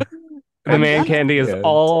candy. The man candy is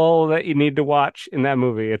all that you need to watch in that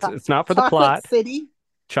movie. It's not for the plot.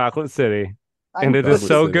 Chocolate City. And it is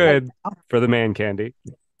so good for the man candy.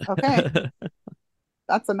 Okay.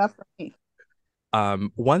 That's enough for me.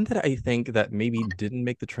 One that I think that maybe didn't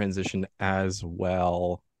make the transition as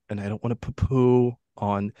well, and I don't want to poo-poo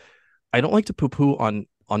on, I don't like to poo-poo on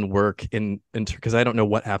work in because I don't know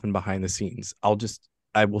what happened behind the scenes.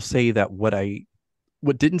 I will say that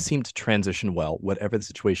what didn't seem to transition well, whatever the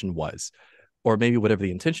situation was, or maybe whatever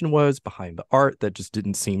the intention was behind the art that just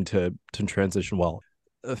didn't seem to transition well.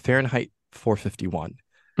 Fahrenheit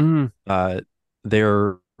 451.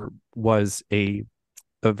 There was a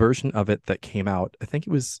version of it that came out. I think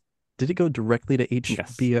did it go directly to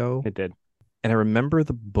HBO? Yes, it did. And I remember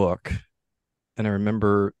the book, and I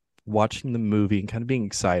remember watching the movie and kind of being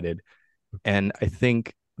excited. And I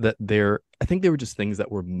think there were just things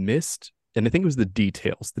that were missed. And I think it was the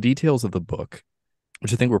details of the book,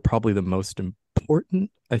 which I think were probably the most important,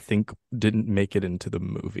 I think didn't make it into the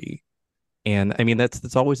movie. And I mean,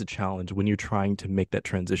 that's always a challenge when you're trying to make that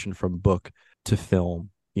transition from book to film.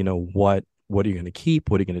 You know, what are you going to keep?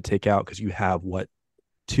 What are you going to take out? Because you have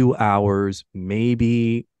 2 hours,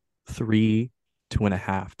 maybe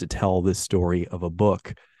 2.5 to tell this story of a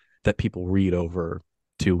book that people read over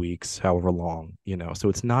 2 weeks, however long, so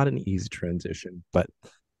it's not an easy transition. But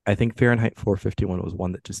I think Fahrenheit 451 was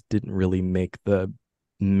one that just didn't really make the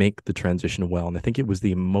transition well. And I think it was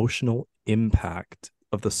the emotional impact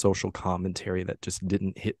of the social commentary that just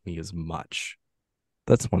didn't hit me as much.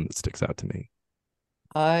 That's one that sticks out to me.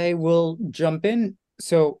 I will jump in.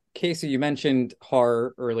 So, Casey, you mentioned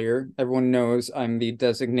horror earlier. Everyone knows I'm the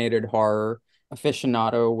designated horror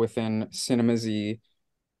aficionado within Cinema Z.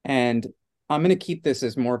 And I'm going to keep this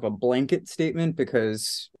as more of a blanket statement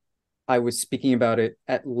because I was speaking about it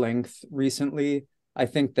at length recently. I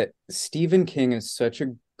think that Stephen King is such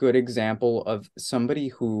a good example of somebody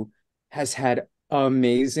who has had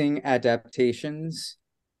amazing adaptations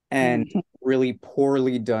and really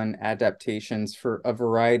poorly done adaptations for a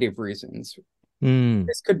variety of reasons.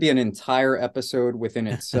 This could be an entire episode within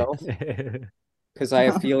itself because I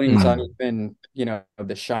have feelings on even,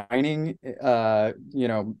 The Shining,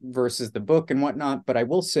 versus the book and whatnot. But I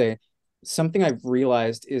will say something I've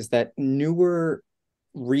realized is that newer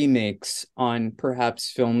remakes on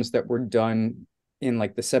perhaps films that were done in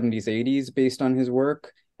like the 70s, 80s based on his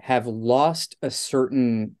work have lost a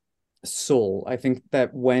certain soul. I think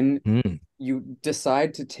that when you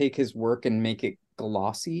decide to take his work and make it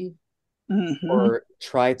glossy or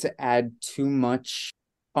try to add too much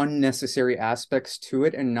unnecessary aspects to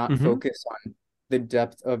it and not focus on the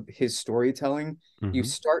depth of his storytelling, you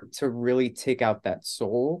start to really take out that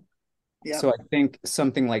soul. Yep. So I think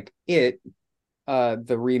something like It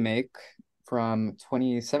the remake from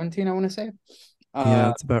 2017, I want to say. Yeah,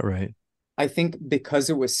 that's about right. I think because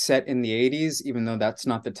it was set in the 80s, even though that's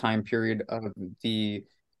not the time period of the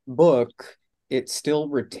book, it still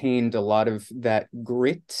retained a lot of that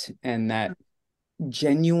grit and that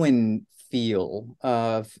genuine feel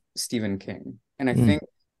of Stephen King. And I think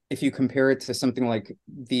if you compare it to something like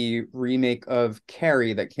the remake of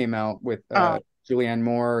Carrie that came out with Julianne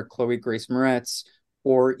Moore, Chloe Grace Moretz,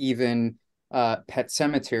 or even Pet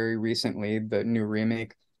Sematary recently, the new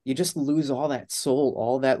remake, you just lose all that soul,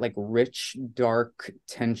 all that like rich, dark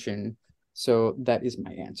tension. So that is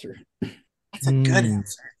my answer. That's a good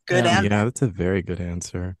answer. Good answer. Yeah, that's a very good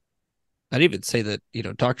answer. I'd even say that,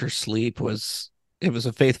 Dr. Sleep was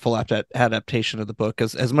a faithful adaptation of the book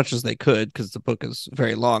as much as they could, because the book is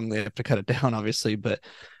very long. They have to cut it down, obviously, but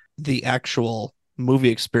the actual movie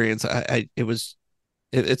experience,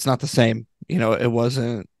 it's not the same. It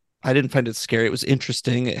wasn't. I didn't find it scary. It was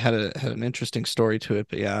interesting. It had an interesting story to it.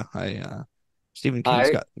 But yeah, Stephen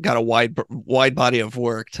King's got a wide body of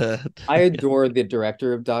work to. I adore the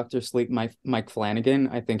director of Dr. Sleep, Mike Flanagan.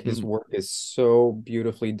 I think his work is so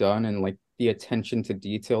beautifully done, and like the attention to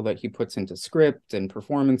detail that he puts into script and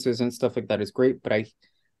performances and stuff like that is great. But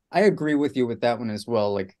I agree with you with that one as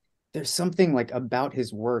well. Like there's something like about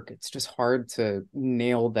his work. It's just hard to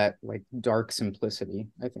nail that like dark simplicity,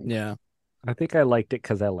 I think. Yeah. I think I liked it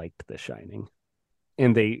because I liked The Shining,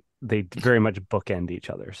 and they very much bookend each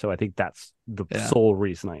other. So I think that's the sole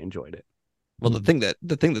reason I enjoyed it. Well, the thing that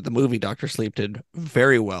the movie Dr. Sleep did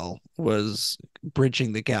very well was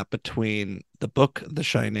bridging the gap between the book The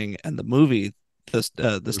Shining and the movie the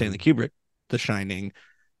Stanley Kubrick The Shining,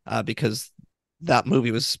 because that movie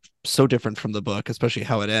was so different from the book, especially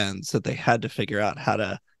how it ends, that they had to figure out how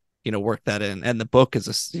to work that in. And the book is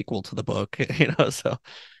a sequel to the book, so.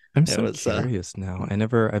 I'm so curious now. I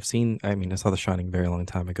saw The Shining a very long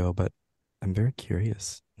time ago, but I'm very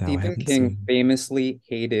curious now. Stephen King famously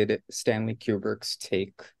hated Stanley Kubrick's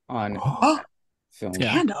take on film.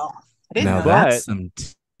 Scandal. Now that's some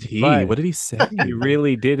tea. What did he say? He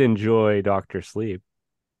really did enjoy Dr. Sleep.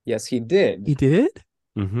 Yes, he did. He did?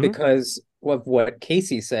 Mm-hmm. Because of what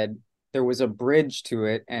Casey said, there was a bridge to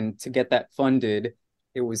it, and to get that funded,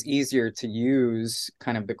 it was easier to use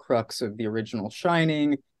kind of the crux of the original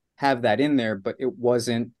Shining, have that in there, but it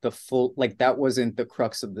wasn't the full, like that wasn't the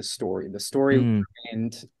crux of the story. The story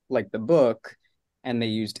and like the book, and they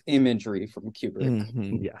used imagery from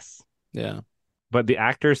Kubrick. Yes. Yeah. But the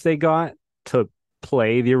actors they got to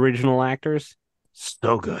play the original actors,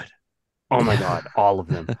 so good. Oh my God, all of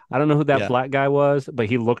them. I don't know who that black guy was, but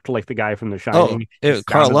he looked like the guy from The Shining.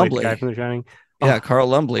 Carl Lumbly. Like the guy from The Shining. Yeah, Carl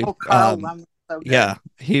Lumbly. Carl Lumbly. So good. Yeah,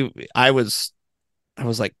 I was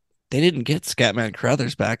like, they didn't get Scatman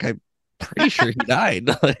Crothers back. I'm pretty sure he died.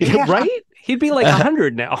 Right? He'd be like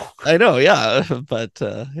 100 now. I know, yeah. But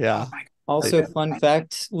yeah. Also, fun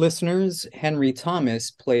fact, listeners, Henry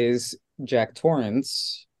Thomas plays Jack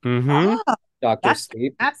Torrance, Dr.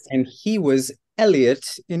 Sleep, and he was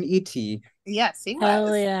Elliot in E.T. Yes, he was.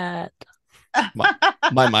 Elliot.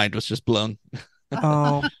 My mind was just blown.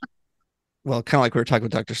 Oh. Well, kind of like we were talking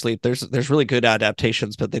with Dr. Sleep, there's really good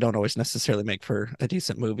adaptations, but they don't always necessarily make for a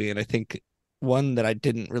decent movie. And I think one that I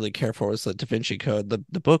didn't really care for was the Da Vinci Code.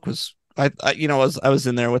 The book was, I was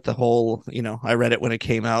in there with the whole, I read it when it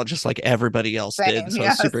came out, just like everybody else did. So I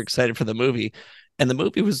was super excited for the movie, and the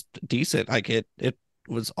movie was decent. Like it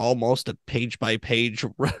was almost a page by page,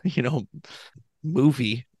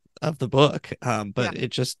 movie of the book, but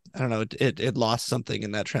it just, I don't know, it lost something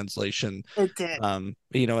in that translation. It did. And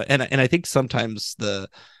I think sometimes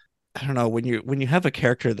I don't know, when you have a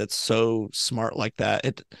character that's so smart like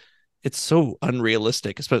that, it's so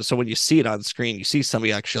unrealistic. So when you see it on screen, you see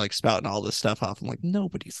somebody actually like spouting all this stuff off. I'm like,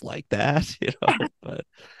 nobody's like that, But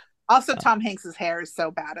also, Tom Hanks's hair is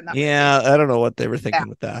so bad in that movie. I don't know what they were thinking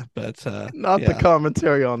with that, but not the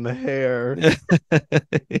commentary on the hair.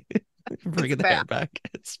 Bringing the hair back.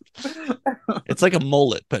 It's like a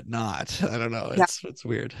mullet, but not. I don't know. It's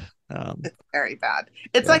weird. It's very bad.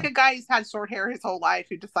 It's like a guy who's had short hair his whole life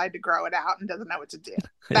who decided to grow it out and doesn't know what to do.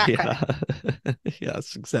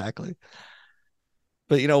 Yes, exactly.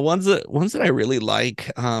 But ones that I really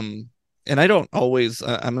like, and I don't always.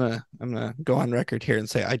 I'm gonna go on record here and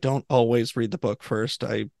say I don't always read the book first.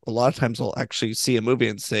 A lot of times I'll actually see a movie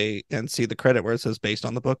and see the credit where it says based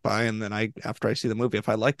on the book by, and then after I see the movie, if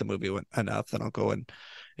I like the movie enough, then I'll go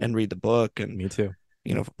and read the book. And me too.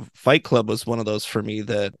 Fight Club was one of those for me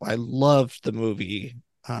that I loved the movie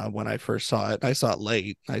when I first saw it. I saw it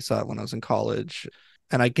late. I saw it when I was in college,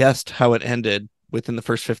 and I guessed how it ended within the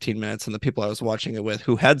first 15 minutes, and the people I was watching it with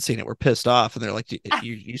who had seen it were pissed off, and they're like,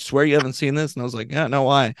 you swear you haven't seen this? And I was like, yeah, no,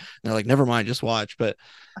 why? And they're like, never mind, just watch. But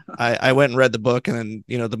I went and read the book, and then,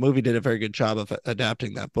 you know, the movie did a very good job of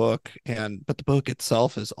adapting that book. But the book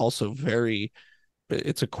itself is also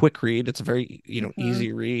it's a quick read. It's a very, you know,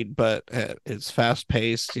 easy read, but it's fast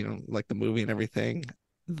paced, you know, like the movie and everything.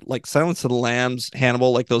 Like Silence of the Lambs,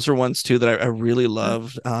 Hannibal, like those are ones too that I really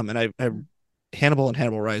loved. And I Hannibal and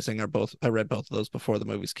Hannibal Rising I read both of those before the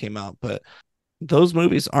movies came out, but those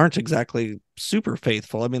movies aren't exactly super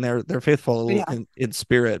faithful. I mean, they're faithful in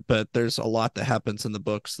spirit, but there's a lot that happens in the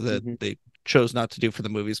books that they chose not to do for the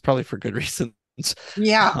movies, probably for good reasons.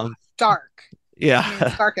 Yeah, dark. Yeah, I mean,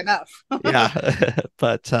 it's dark enough. Yeah,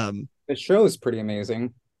 but the show is pretty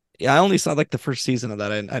amazing. Yeah, I only saw like the first season of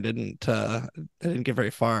that. I didn't get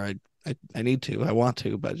very far. I need to. I want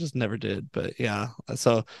to, but I just never did. But yeah,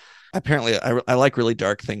 so apparently I like really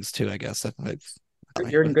dark things too, I guess.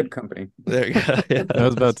 You're in good company. There you go. Yeah. I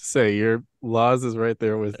was about to say, your Lars is right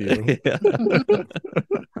there with you. Yeah.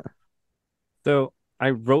 So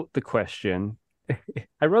I wrote the question.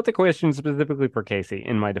 I wrote the question specifically for Casey,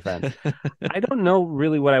 in my defense. I don't know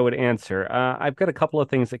really what I would answer. I've got a couple of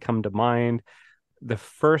things that come to mind. The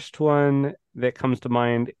first one that comes to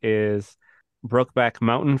mind is Brokeback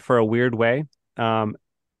Mountain for a weird way.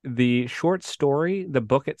 The short story, the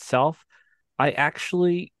book itself, I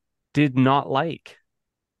actually did not like.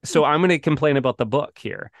 So I'm going to complain about the book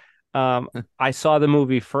here. I saw the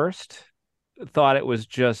movie first, thought it was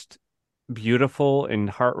just beautiful and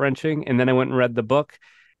heart-wrenching, and then I went and read the book,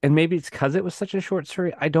 and maybe it's because it was such a short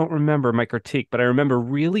story. I don't remember my critique, but I remember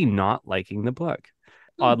really not liking the book,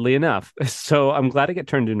 oddly enough. So I'm glad it got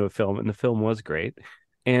turned into a film, and the film was great.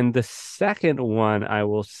 And the second one, I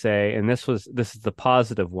will say, and this is the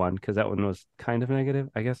positive one, because that one was kind of negative,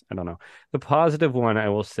 I guess. I don't know. The positive one, I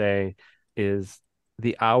will say, is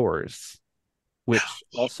The Hours, which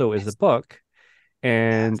also is a book.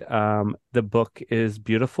 And the book is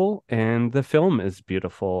beautiful, and the film is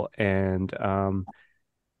beautiful, and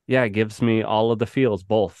it gives me all of the feels,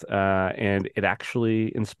 both. And it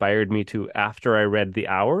actually inspired me to, after I read The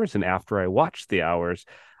Hours and after I watched The Hours,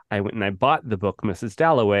 I went and I bought the book Mrs.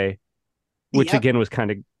 Dalloway, which again was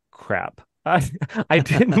kind of crap. I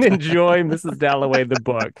didn't enjoy Mrs. Dalloway, the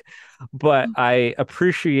book, but I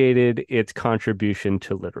appreciated its contribution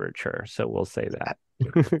to literature. So we'll say that.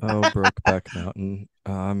 Brokeback Mountain.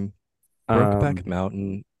 Brokeback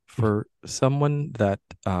Mountain, for someone that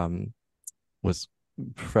was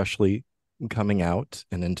freshly coming out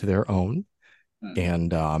and into their own,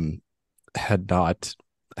 and had not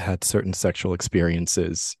had certain sexual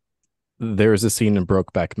experiences. There's a scene in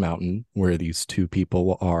Brokeback Mountain where these two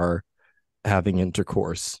people are having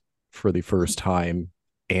intercourse for the first time,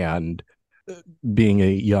 and being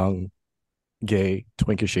a young, gay,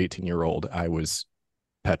 twinkish 18-year-old, I was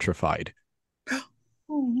petrified.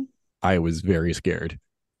 I was very scared.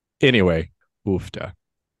 Anyway, oofta.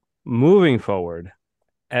 Moving forward,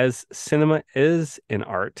 as cinema is an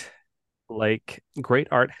art, like great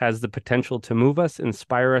art has the potential to move us,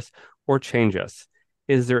 inspire us, or change us.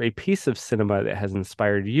 Is there a piece of cinema that has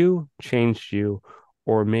inspired you, changed you,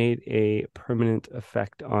 or made a permanent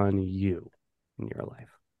effect on you in your life?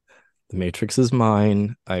 The Matrix is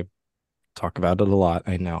mine. I talk about it a lot,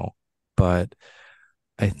 I know. But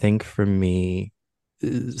I think for me,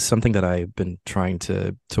 something that I've been trying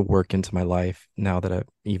to work into my life now that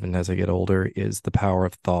even as I get older, is the power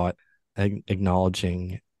of thought,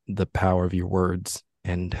 acknowledging the power of your words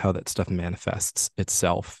and how that stuff manifests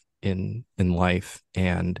itself in life.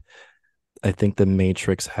 And I think the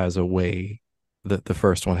Matrix has a way, the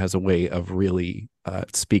first one has a way of really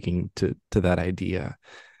speaking to that idea.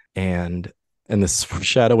 And this is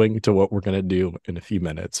foreshadowing to what we're going to do in a few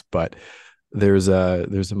minutes, but there's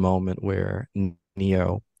a moment where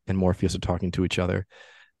Neo and Morpheus are talking to each other,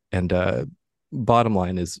 and bottom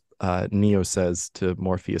line is Neo says to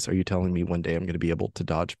Morpheus, "Are you telling me one day I'm going to be able to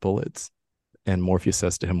dodge bullets?" And Morpheus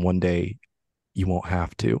says to him, "One day you won't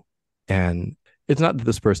have to." And it's not that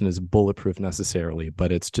this person is bulletproof necessarily,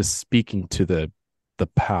 but it's just speaking to the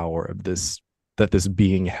power of this, that this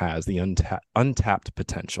being has, the untapped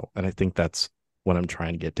potential. And I think that's what I'm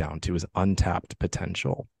trying to get down to, is untapped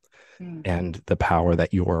potential. And the power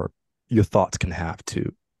that your thoughts can have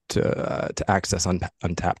to access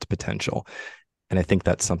untapped potential. And I think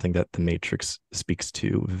that's something that The Matrix speaks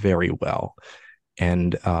to very well.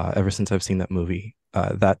 And ever since I've seen that movie,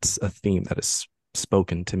 that's a theme that has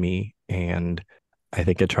spoken to me, and I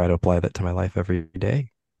think I try to apply that to my life every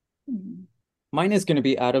day. Mine is going to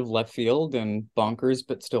be out of left field and bonkers,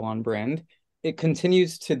 but still on brand. It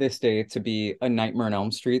continues to this day to be A Nightmare on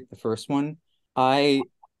Elm Street, the first one. I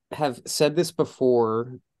have said this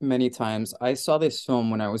before many times. I saw this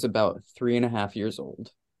film when I was about 3.5 years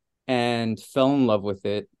old and fell in love with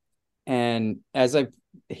it. And as I've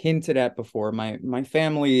hinted at before, my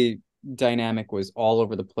family dynamic was all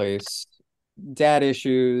over the place. Dad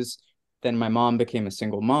issues, then my mom became a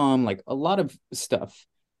single mom, like a lot of stuff.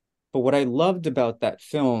 But what I loved about that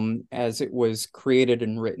film, as it was created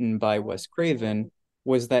and written by Wes Craven,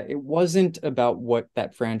 was that it wasn't about what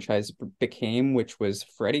that franchise became, which was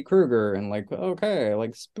Freddy Krueger and like, okay,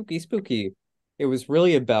 like spooky, spooky. It was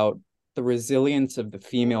really about the resilience of the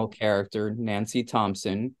female character, Nancy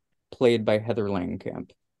Thompson, played by Heather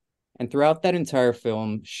Langenkamp. And throughout that entire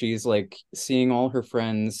film, she's like seeing all her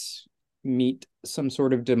friends meet some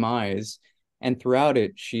sort of demise. And throughout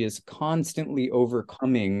it, she is constantly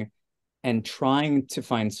overcoming and trying to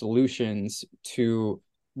find solutions to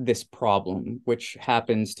this problem, which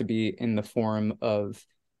happens to be in the form of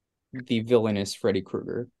the villainous Freddy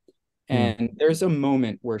Krueger. And there's a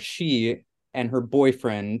moment where she and her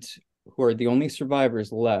boyfriend, who are the only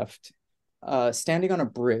survivors left, standing on a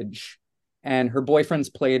bridge, and her boyfriend's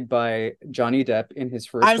played by Johnny Depp in his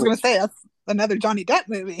first. I was going to say that's another Johnny Depp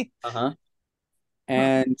movie.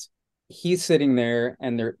 And he's sitting there,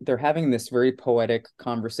 and they're having this very poetic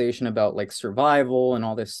conversation about like survival and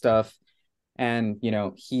all this stuff. And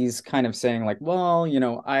he's kind of saying like, well,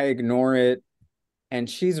 I ignore it. And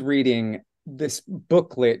she's reading this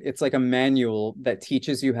booklet. It's like a manual that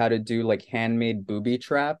teaches you how to do like handmade booby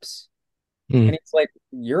traps. And he's like,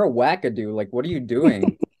 you're a wackadoo. Like, what are you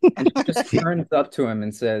doing? And she just turns up to him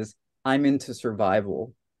and says, I'm into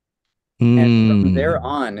survival. And from there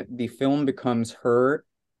on, the film becomes her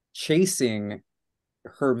chasing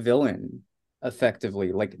her villain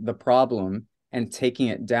effectively, like the problem, and taking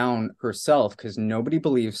it down herself because nobody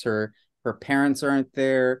believes her. Her parents aren't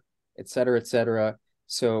there, et cetera, et cetera.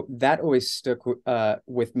 So that always stuck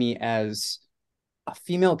with me as a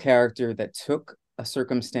female character that took a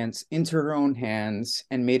circumstance into her own hands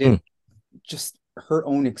and made it just her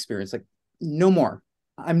own experience. Like, no more.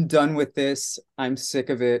 I'm done with this. I'm sick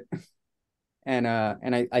of it. And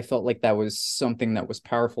I felt like that was something that was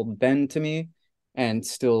powerful then to me and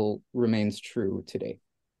still remains true today.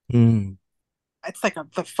 It's like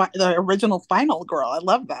the original Final Girl. I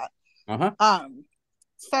love that.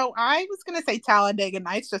 So I was gonna say Talladega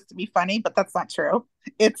Nights just to be funny, but that's not true.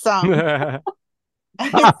 It's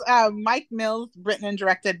Mike Mills written and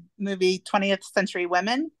directed movie 20th Century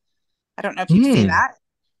Women. I don't know if you've seen that.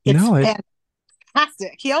 It's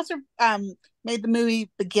fantastic. He also made the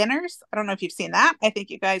movie Beginners. I don't know if you've seen that. I think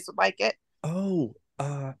you guys would like it.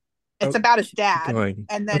 It's about his dad.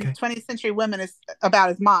 And then 20th Century Women is about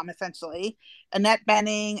his mom, essentially. Annette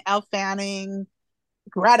Bening, Elle Fanning,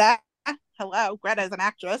 Greta. Hello, Greta is an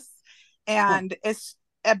actress. And it's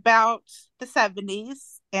about the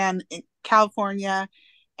 70s and in California.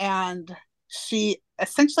 And she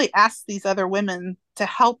essentially asks these other women to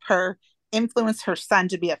help her influence her son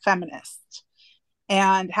to be a feminist.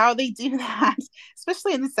 And how they do that,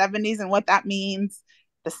 especially in the 70s and what that means.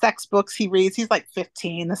 The sex books he reads, he's like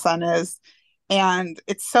 15, the son is. And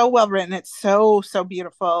it's so well written. It's so, so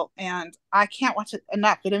beautiful. And I can't watch it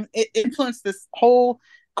enough. It influenced this whole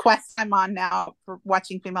quest I'm on now for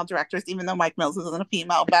watching female directors, even though Mike Mills isn't a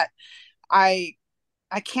female. But I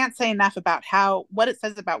can't say enough about what it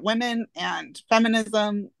says about women and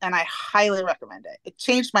feminism. And I highly recommend it. It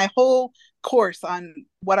changed my whole course on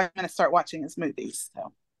what I'm going to start watching as movies.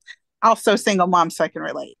 So also single mom, so I can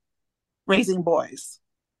relate. Raising boys.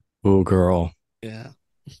 Oh, girl. Yeah.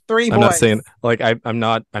 3 boys. I'm not saying like I'm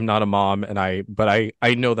not a mom, but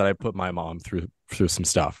I know that I put my mom through some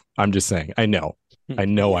stuff. I'm just saying I know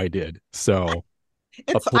I did. So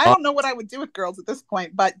I don't know what I would do with girls at this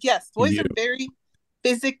point, but yes, boys are very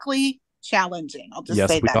physically challenging. I'll just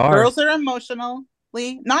say that. Girls are emotionally,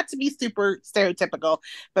 not to be super stereotypical,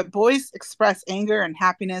 but boys express anger and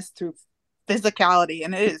happiness through physicality,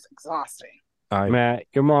 and it is exhausting. Matt,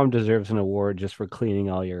 your mom deserves an award just for cleaning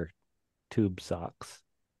all your tube socks.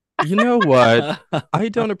 You know what? I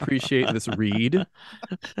don't appreciate this read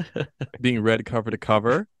being read cover to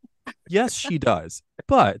cover. Yes, she does,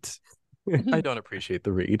 but I don't appreciate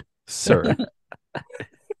the read, sir.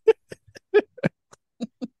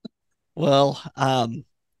 Well,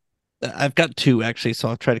 I've got 2 actually, so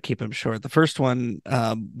I'll try to keep them short. The first one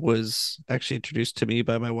was actually introduced to me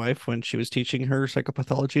by my wife when she was teaching her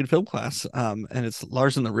psychopathology in film class, and it's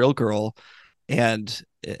Larson the Real Girl. And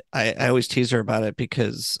I always tease her about it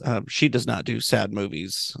because she does not do sad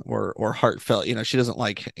movies or heartfelt. She doesn't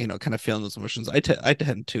like kind of feeling those emotions. I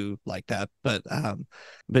tend to like that, but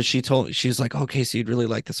she's like, okay, so you'd really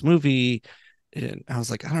like this movie. and I was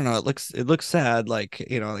like, I don't know, it looks sad, like,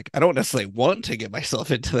 you know, like I don't necessarily want to get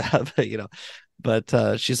myself into that, but you know,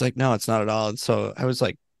 but she's like, no, it's not at all. And so I was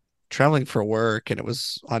like traveling for work, and it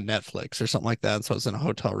was on Netflix or something like that. And so I was in a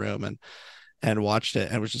hotel room and watched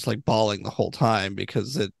it, and was just like bawling the whole time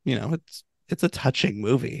because it, you know, it's a touching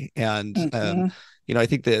movie. And you know, I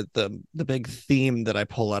think the big theme that I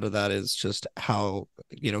pull out of that is just how,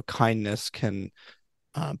 you know, kindness can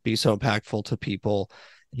be so impactful to people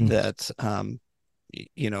that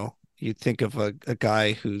you know, you think of a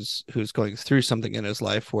guy who's going through something in his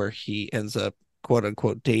life where he ends up quote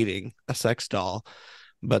unquote dating a sex doll,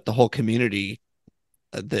 but the whole community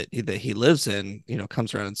that he lives in, you know,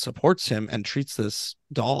 comes around and supports him and treats this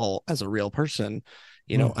doll as a real person,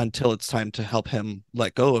 you know, until it's time to help him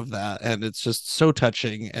let go of that. And it's just so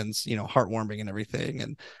touching and, you know, heartwarming and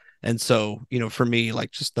everything. And so, you know, for me,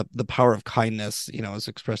 like just the power of kindness, you know, as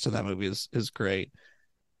expressed in that movie is great.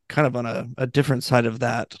 Kind of on a different side of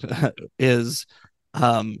that is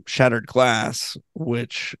Shattered Glass,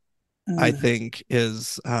 which I think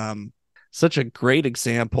is such a great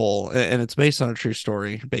example, and it's based on a true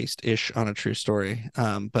story, based-ish on a true story,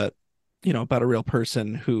 but you know, about a real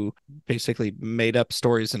person who basically made up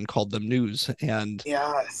stories and called them news. And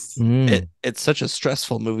Yes. it's such a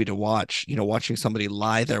stressful movie to watch, you know, watching somebody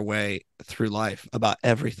lie their way through life about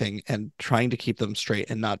everything and trying to keep them straight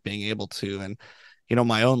and not being able to. And you know,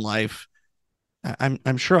 my own life,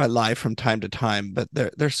 I'm sure I lie from time to time, but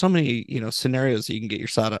there's so many, you know, scenarios that you can get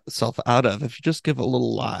yourself out of if you just give a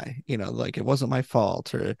little lie, you know, like it wasn't my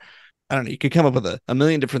fault, or I don't know, you could come up with a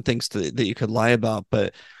million different things that you could lie about.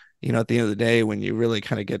 But you know, at the end of the day, when you really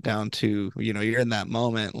kind of get down to, you know, you're in that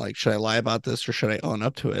moment, like, should I lie about this or should I own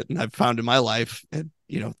up to it? And I've found in my life, and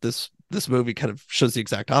you know, this movie kind of shows the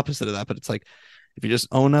exact opposite of that. But it's like, if you just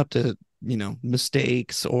own up to, you know,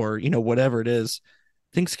 mistakes or, you know, whatever it is,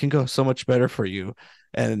 things can go so much better for you.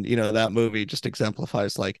 And you know, that movie just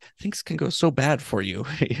exemplifies like things can go so bad for you,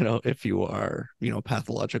 you know, if you are, you know,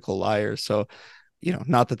 pathological liars. So you know,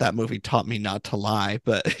 not that that movie taught me not to lie,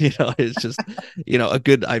 but you know, it's just, you know, a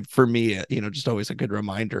good, for me, you know, just always a good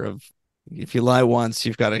reminder of, if you lie once,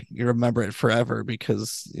 you've got to, you remember it forever,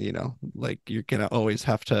 because you know, like, you're gonna always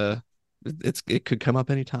have to, it could come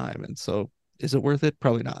up anytime. And so is it worth it?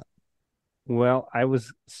 Probably not. Well, I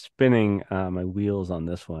was spinning my wheels on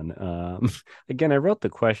this one. Again, I wrote the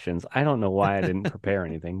questions. I don't know why I didn't prepare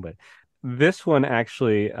anything, but this one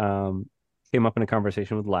actually came up in a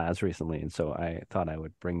conversation with Laz recently, and so I thought I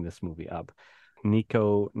would bring this movie up.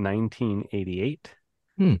 Nico 1988.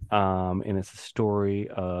 And it's a story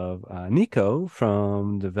of Nico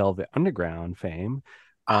from the Velvet Underground fame.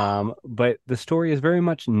 But the story is very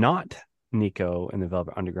much not Nico in the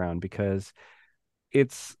Velvet Underground, because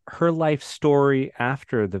it's her life story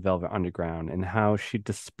after the Velvet Underground and how she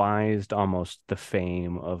despised almost the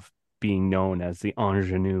fame of being known as the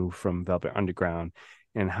ingenue from Velvet Underground,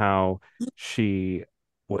 and how she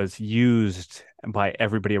was used by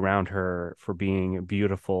everybody around her for being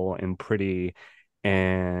beautiful and pretty,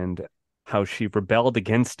 and how she rebelled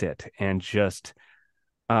against it and just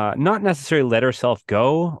not necessarily let herself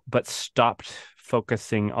go, but stopped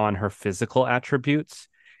focusing on her physical attributes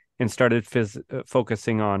and started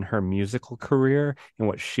focusing on her musical career and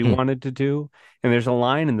what she wanted to do. And there's a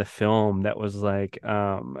line in the film that was like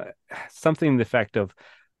something to the effect of,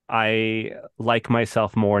 I like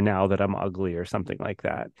myself more now that I'm ugly, or something like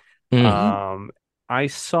that. I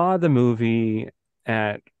saw the movie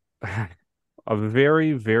at a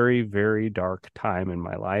very, very, very dark time in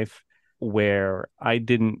my life where I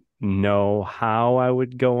didn't know how I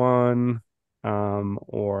would go on,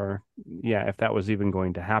 or if that was even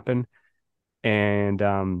going to happen. And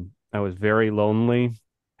I was very lonely.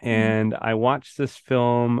 And I watched this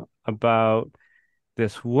film about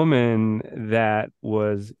this woman that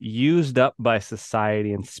was used up by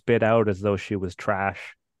society and spit out as though she was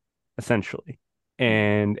trash, essentially.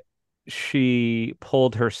 And she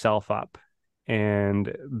pulled herself up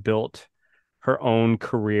and built her own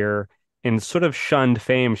career and sort of shunned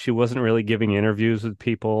fame. She wasn't really giving interviews with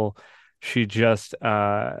people. She just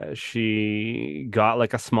she got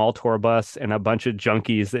like a small tour bus and a bunch of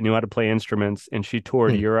junkies that knew how to play instruments, and she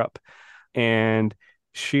toured Europe. And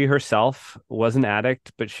she herself was an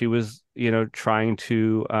addict, but she was, trying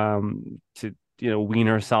to wean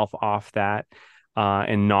herself off that,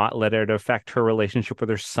 and not let it affect her relationship with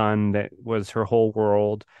her son that was her whole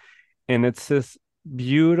world. And it's this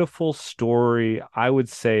beautiful story, I would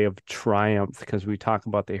say, of triumph, because we talk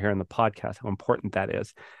about that here in the podcast, how important that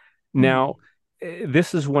is. Now,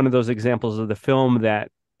 this is one of those examples of the film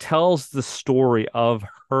that tells the story of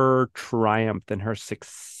her triumph and her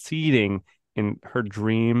succeeding in her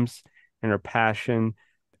dreams and her passion.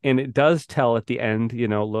 And it does tell at the end,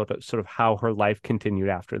 sort of how her life continued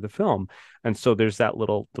after the film. And so there's the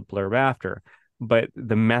blurb after. But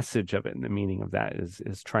the message of it and the meaning of that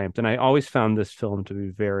is triumphed. And I always found this film to be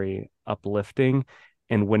very uplifting.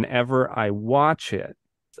 And whenever I watch it,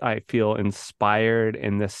 I feel inspired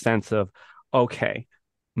in the sense of, okay,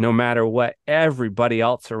 no matter what everybody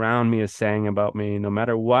else around me is saying about me, no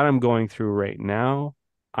matter what I'm going through right now,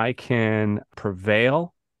 I can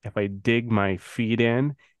prevail if I dig my feet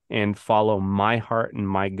in and follow my heart and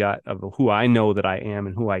my gut of who I know that I am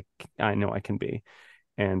and who I know I can be.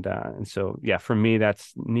 And so, yeah, for me,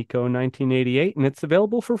 that's Nico 1988, and it's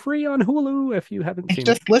available for free on Hulu if you haven't seen it.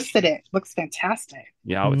 I just listed it. Looks fantastic.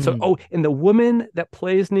 Yeah. So, and the woman that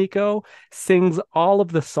plays Nico sings all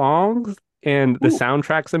of the songs, and the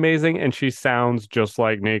soundtrack's amazing, and she sounds just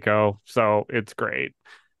like Nico. So it's great.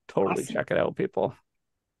 Totally awesome. Check it out, people.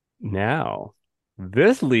 Now,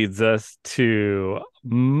 this leads us to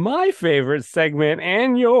my favorite segment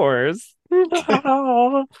and yours.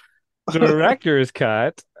 Director's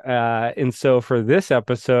cut. And so for this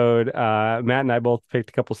episode, Matt and I both picked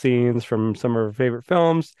a couple scenes from some of our favorite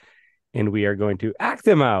films, and we are going to act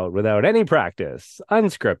them out without any practice,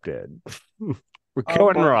 unscripted. We're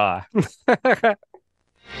going raw.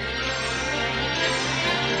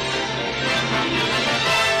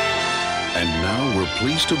 And now we're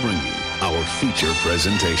pleased to bring you our feature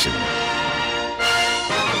presentation.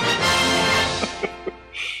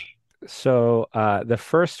 So the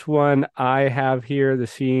first one I have here, the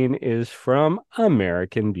scene is from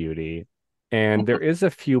American Beauty. And there is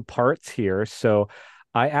a few parts here. So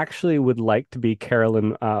I actually would like to be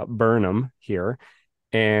Carolyn Burnham here.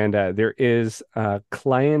 And there is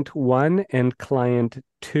client 1 and client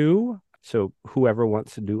 2. So whoever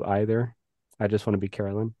wants to do either. I just want to be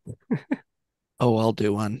Carolyn. Oh, I'll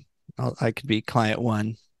do one. I could be client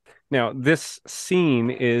 1. Now, this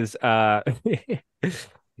scene is...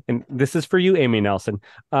 and this is for you, Amy Nelson.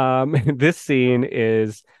 This scene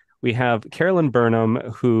is, we have Carolyn Burnham,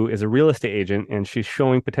 who is a real estate agent, and she's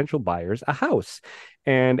showing potential buyers a house.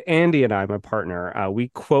 And Andy and I, my partner, we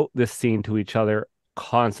quote this scene to each other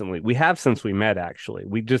constantly. We have since we met, actually.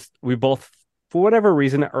 We both, for whatever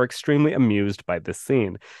reason, are extremely amused by this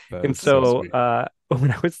scene. And so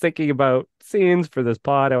when I was thinking about scenes for this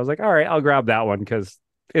pod, I was like, all right, I'll grab that one because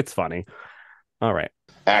it's funny. All right.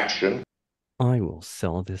 Action. I will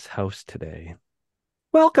sell this house today.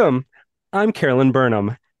 Welcome. I'm Carolyn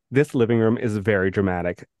Burnham. This living room is very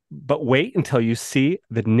dramatic, but wait until you see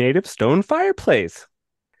the native stone fireplace.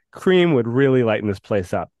 Cream would really lighten this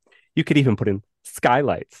place up. You could even put in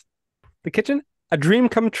skylights. The kitchen, a dream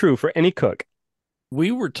come true for any cook.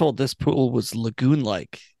 We were told this pool was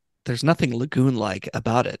lagoon-like. There's nothing lagoon-like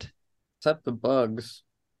about it. Except the bugs.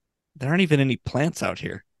 There aren't even any plants out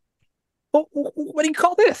here. Oh, what do you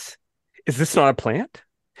call this? Is this not a plant?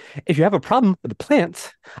 If you have a problem with the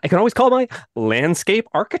plants, I can always call my landscape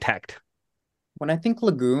architect. When I think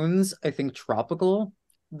lagoons, I think tropical.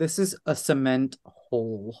 This is a cement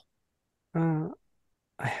hole. I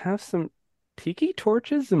have some tiki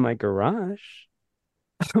torches in my garage.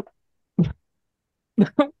 Shut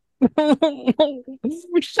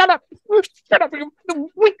up! Shut up!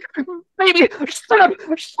 Baby! Shut up!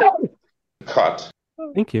 Shut up! Cut.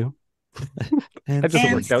 Thank you. I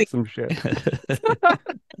just worked out some shit.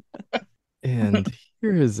 And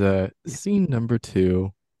here is scene number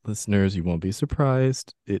 2. Listeners, you won't be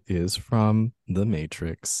surprised. It is from The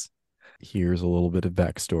Matrix. Here's a little bit of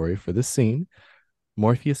backstory for this scene.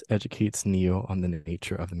 Morpheus educates Neo on the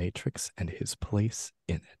nature of the Matrix and his place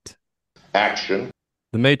in it. Action.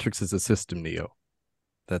 The Matrix is a system, Neo.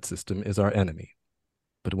 That system is our enemy.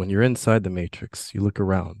 But when you're inside the Matrix, you look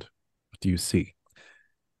around. What do you see?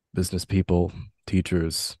 Business people,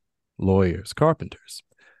 teachers, lawyers, carpenters.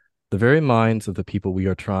 The very minds of the people we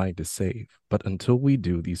are trying to save. But until we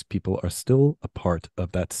do, these people are still a part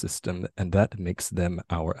of that system, and that makes them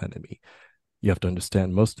our enemy. You have to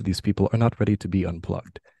understand, most of these people are not ready to be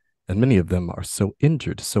unplugged. And many of them are so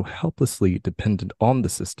injured, so helplessly dependent on the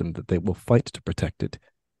system that they will fight to protect it.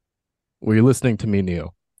 Were you listening to me,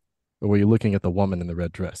 Neo? Or were you looking at the woman in the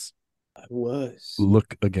red dress? I was.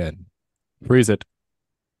 Look again. Freeze it.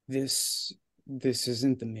 This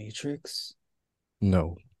isn't the Matrix?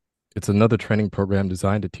 No. It's another training program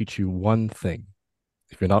designed to teach you one thing.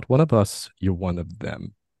 If you're not one of us, you're one of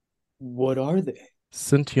them. What are they?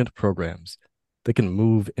 Sentient programs. They can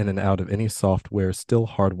move in and out of any software still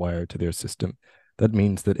hardwired to their system. That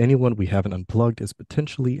means that anyone we haven't unplugged is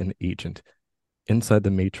potentially an agent. Inside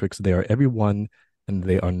the Matrix, they are everyone and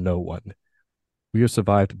they are no one. We have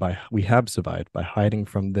survived by hiding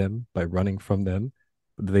from them, by running from them.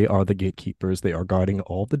 They are the gatekeepers. They are guarding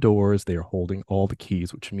all the doors. They are holding all the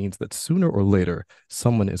keys, which means that sooner or later,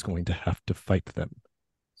 someone is going to have to fight them.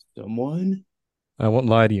 Someone? I won't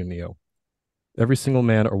lie to you, Neo. Every single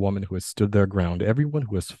man or woman who has stood their ground, everyone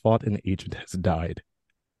who has fought an agent has died.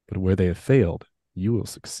 But where they have failed, you will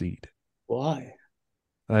succeed. Why?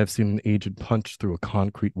 I have seen an agent punch through a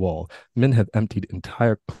concrete wall. Men have emptied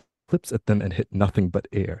entire clips at them and hit nothing but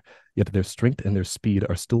air. Yet their strength and their speed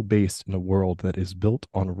are still based in a world that is built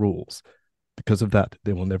on rules. Because of that,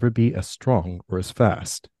 they will never be as strong or as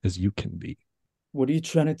fast as you can be. What are you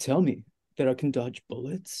trying to tell me? That I can dodge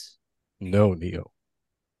bullets? No, Neo.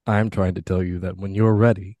 I am trying to tell you that when you're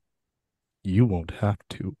ready, you won't have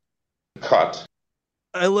to. Cut.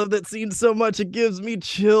 I love that scene so much. It gives me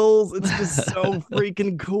chills. It's just so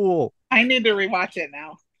freaking cool. I need to rewatch it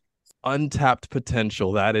now. Untapped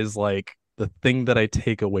potential. That is like the thing that I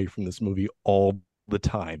take away from this movie all the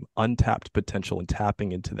time. Untapped potential and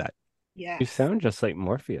tapping into that. Yeah. You sound just like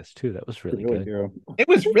Morpheus, too. That was really good. Do. It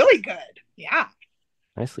was really good. Yeah.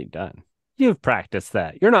 Nicely done. You've practiced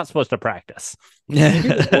that. You're not supposed to practice.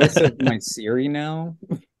 The voice of my Siri now.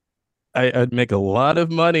 I'd make a lot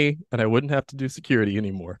of money and I wouldn't have to do security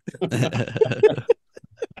anymore.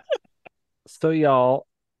 So, y'all,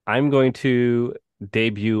 I'm going to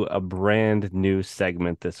debut a brand new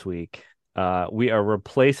segment this week. We are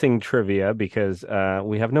replacing trivia because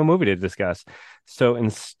we have no movie to discuss. So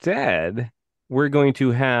instead, we're going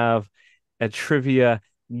to have a trivia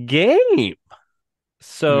game.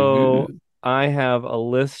 So I have a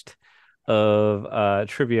list of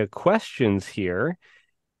trivia questions here.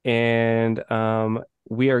 And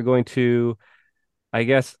we are going to, I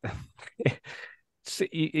guess,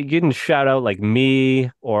 you can shout out like me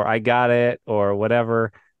or I got it or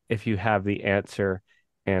whatever if you have the answer.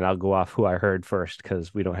 And I'll go off who I heard first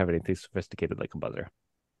because we don't have anything sophisticated like a buzzer.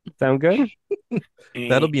 Sound good?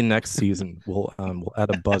 That'll be next season. We'll add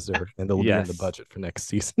a buzzer and it'll be in the budget for next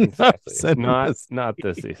season. Exactly. Not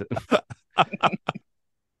this season.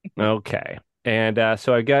 Okay. And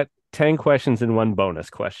so I got 10 questions and one bonus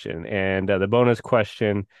question. And the bonus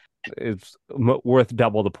question is worth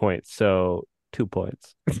double the points. So 2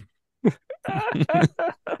 points.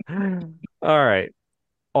 All right.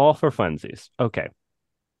 All for funsies. Okay.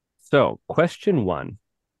 So question 1.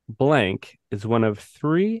 Blank is one of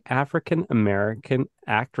 3 African American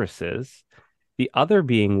actresses, the other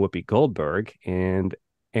being Whoopi Goldberg and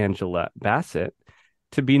Angela Bassett,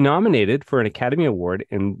 to be nominated for an Academy Award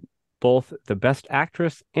in both the Best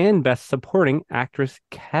Actress and Best Supporting Actress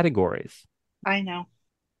categories. I know.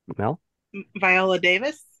 Mel? Viola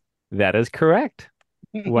Davis? That is correct.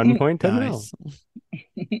 1 point to Mel.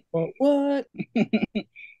 What?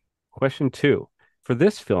 Question 2. For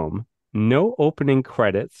this film, no opening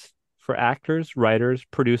credits for actors, writers,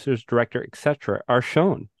 producers, director, etc. are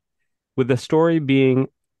shown, with the story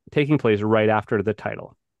taking place right after the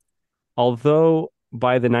title. Although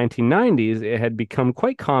by the 1990s, it had become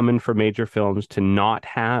quite common for major films to not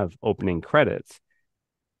have opening credits,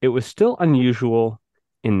 it was still unusual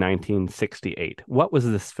in 1968. What was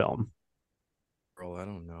this film? Girl, I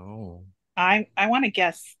don't know. I want to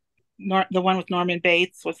guess the one with Norman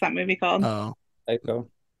Bates. What's that movie called? Oh, Psycho.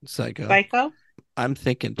 Psycho? I'm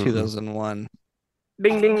thinking 2001.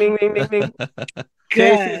 Ding, ding, ding, ding, ding, ding. Good.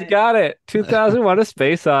 Casey's got it. 2001: A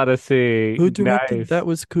Space Odyssey. Who directed Nice. that?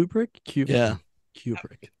 Was Kubrick? Yeah.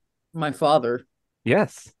 Kubrick. My father.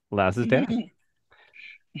 Yes, Laz's dad.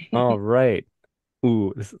 All right.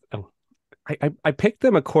 Ooh, I picked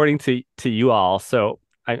them according to you all, so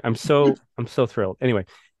I'm so thrilled. Anyway,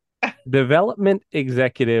 development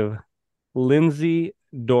executive Lindsay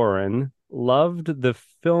Doran loved the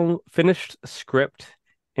film finished script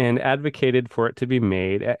and advocated for it to be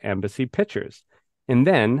made at Embassy Pictures and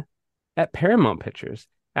then at Paramount Pictures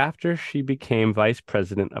after she became vice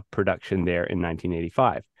president of production there in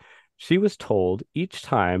 1985. She was told each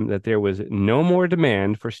time that there was no more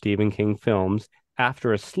demand for Stephen King films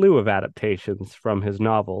after a slew of adaptations from his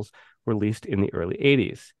novels released in the early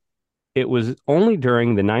 80s. It was only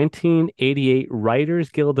during the 1988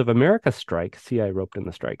 Writers Guild of America strike, see, I roped in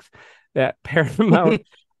the strikes, that Paramount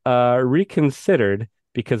reconsidered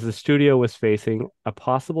because the studio was facing a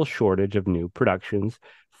possible shortage of new productions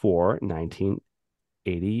for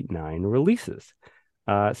 1989 releases.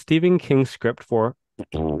 Stephen King's script for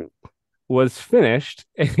was finished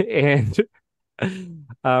and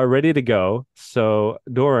ready to go, so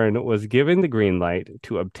Doran was given the green light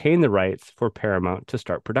to obtain the rights for Paramount to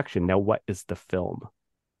start production. Now, what is the film?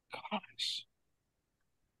 Gosh.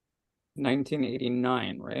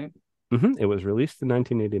 1989, right? It was released in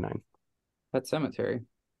 1989. Pet Cemetery.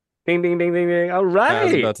 Ding, ding, ding, ding, ding. All I was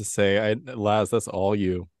right. about to say, Laz, that's all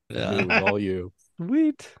you. Yeah. It was all you.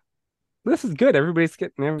 Sweet. This is good. Everybody's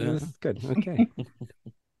getting this is good. Okay.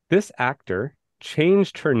 This actor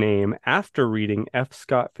changed her name after reading F.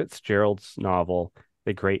 Scott Fitzgerald's novel,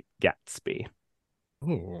 The Great Gatsby.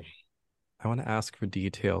 Oh, I want to ask for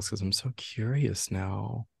details because I'm so curious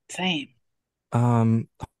now. Same.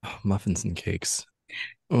 Muffins and cakes.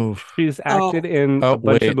 Oh, She's acted in a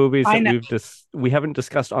bunch of movies I that know. we haven't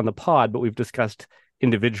discussed on the pod, but we've discussed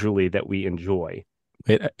individually that we enjoy.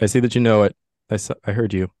 wait, I see that you know it. I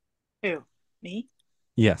heard you. Who? Me?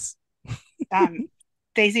 Yes.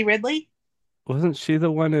 Daisy Ridley? Wasn't she the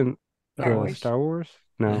one in Star Wars. Star Wars?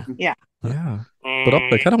 No. Yeah. Yeah. But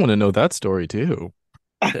I kind of want to know that story too.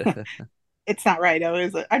 It's not right, though,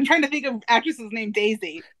 is it? I'm trying to think of actresses named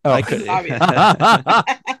Daisy. Oh, Like, okay. it's obvious.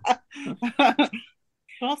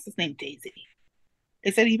 Who else is named Daisy?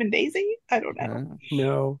 Is it even Daisy? I don't know.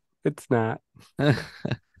 No, it's not.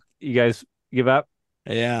 You guys give up?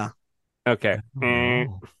 Yeah. Okay.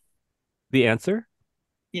 Oh. The answer?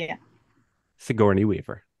 Yeah. Sigourney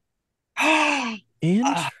Weaver.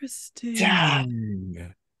 Interesting.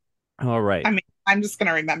 All right. I mean, I'm just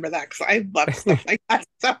gonna remember that because I love stuff like that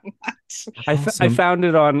so much. I Awesome. found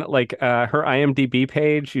it on like her IMDb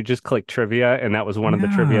page. You just click trivia, and that was one of the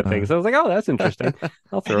trivia Yeah. things. I was like, oh, that's interesting.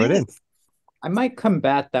 I'll throw it in. I might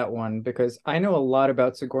combat that one because I know a lot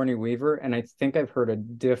about Sigourney Weaver, and I think I've heard a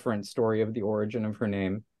different story of the origin of her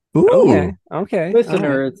name. Ooh. Okay. Okay.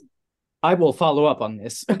 Listeners, I will follow up on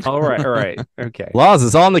this. All right. All right. Okay. Laz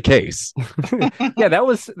is on the case. Yeah, that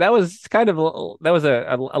was kind of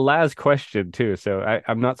a Laz question too. So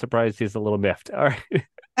I'm not surprised he's a little miffed. All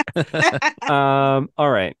right.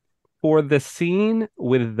 All right. For the scene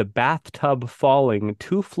with the bathtub falling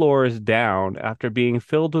 2 floors down after being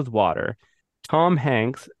filled with water, Tom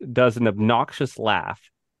Hanks does an obnoxious laugh,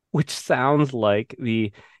 which sounds like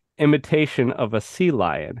the imitation of a sea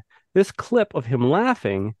lion. This clip of him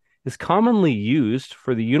laughing is commonly used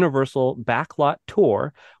for the Universal Backlot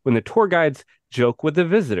Tour when the tour guides joke with the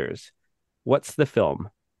visitors. What's the film?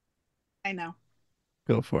 I know.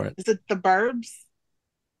 Go for it. Is it The Burbs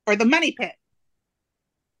or The Money Pit?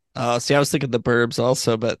 See, I was thinking the Burbs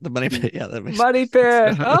also, but the Money Pit, yeah, that makes Money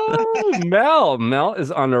sense. Pit. Oh, Mel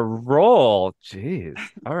is on a roll. Jeez.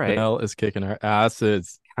 All right. Mel is kicking our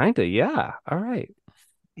asses. Kinda, yeah. All right.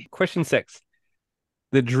 Question 6.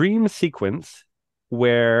 The dream sequence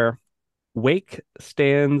where Wake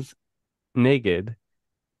stands naked,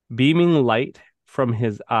 beaming light from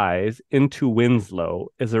his eyes into Winslow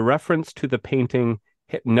is a reference to the painting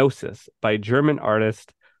Hypnosis by German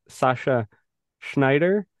artist Sascha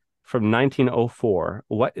Schneider from 1904.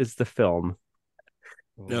 What is the film?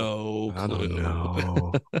 No I clue. don't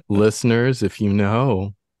know. Listeners, if you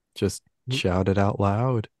know, just shout it out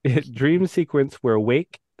loud. Dream sequence where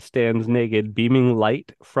Wake stands naked, beaming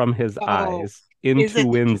light from his eyes is into it-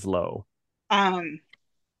 Winslow.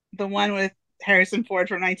 The one with Harrison Ford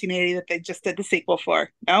from 1980 that they just did the sequel for.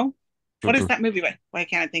 No? What is that movie with? Why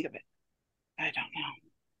can't I think of it? I don't know.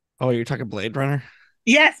 Oh, you're talking Blade Runner?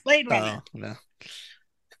 Yes, Blade Runner. Oh, no.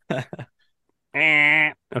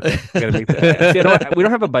 Okay, gotta make that. You know what? We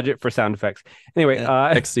don't have a budget for sound effects. Anyway,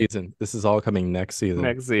 Next season. This is all coming next season.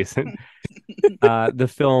 next season.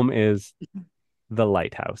 The film is The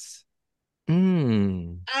Lighthouse.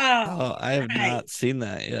 Mm. Oh, I have right. not seen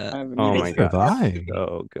that yet. Oh my Have god, I?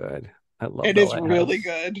 so good. I love It The is Lighthouse. really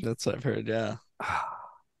good. That's what I've heard, yeah.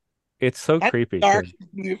 It's so That's creepy. dark too.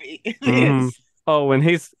 movie. It Mhm. is. Oh, when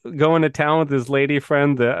he's going to town with his lady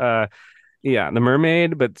friend, the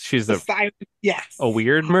mermaid, but she's The silent, yes. a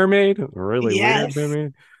weird mermaid, a really Yes. weird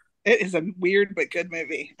mermaid. It is a weird but good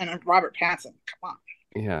movie. And Robert Pattinson, come on.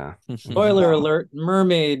 Yeah. Spoiler alert,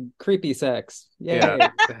 mermaid, creepy sex. Yay. Yeah.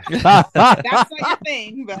 That's not your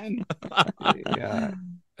thing, then. Yeah.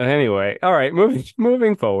 Anyway, all right,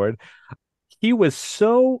 moving forward. He was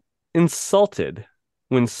so insulted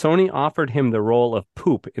when Sony offered him the role of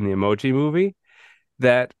Poop in the Emoji Movie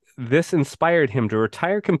that this inspired him to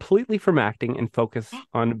retire completely from acting and focus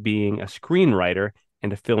on being a screenwriter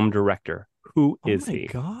and a film director. Who is Oh my he?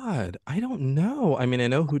 God. I don't know. I mean, I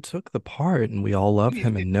know who took the part and we all love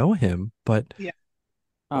him and know him, but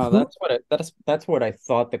Oh, Who- that's what I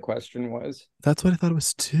thought the question was. that's what I thought it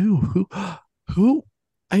was too. Who,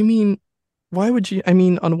 I mean, why would you, I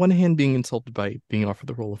mean, on one hand, being insulted by being offered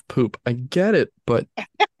the role of Poop, I get it, but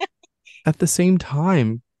at the same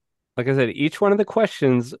time, Like I said, each one of the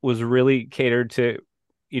questions was really catered to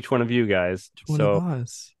each one of you guys. it's one So, of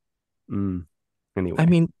us. Anyway. I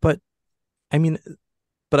mean, but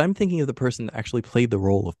I'm thinking of the person that actually played the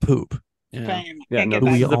role of Poop. Yeah. Fame. Yeah, Can't no, get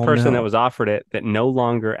this We is the all person that know. was offered it that no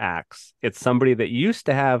longer acts. It's somebody that used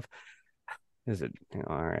to have, is it,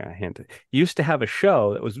 all right, I hint, used to have a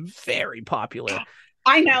show that was very popular.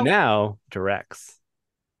 I know. Now directs.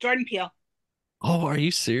 Jordan Peele. Oh, are you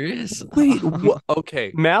serious? Wait, what?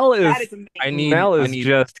 Okay, Mel is That is amazing. I need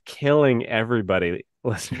just killing everybody,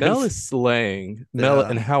 listeners. Mel is slaying. Mel, Yeah.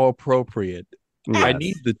 and how appropriate. I Yes.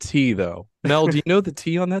 need the tea though. Mel, do you know the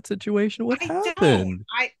tea on that situation? What I happened?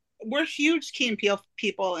 don't. We're huge Key and Peele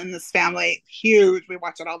people in this family. Huge. We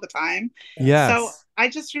watch it all the time. Yes. So I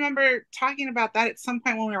just remember talking about that at some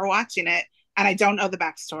point when we were watching it, and I don't know the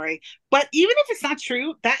backstory. But even if it's not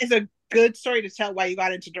true, that is a good story to tell why you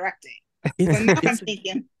got into directing. So now I'm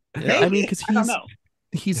thinking, Yeah, I mean, maybe. because I don't know.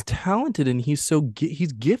 he's talented and he's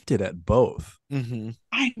he's gifted at both. Mm-hmm.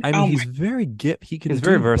 I mean, oh he's my- very He can He's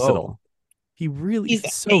very do versatile. both. He really He's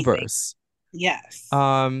is so amazing. verse. yes.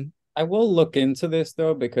 I will look into this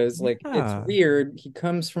though, because like Yeah. it's weird. He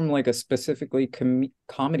comes from like a specifically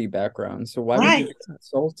comedy background, so why would Right. you get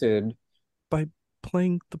insulted? by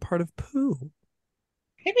playing the part of Pooh.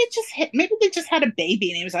 Maybe it just hit. Maybe they just had a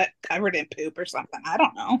baby and he was like covered in poop or something. I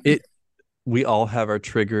don't know. We all have our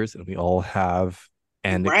triggers, and we all have,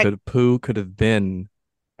 and Right. Pooh could have been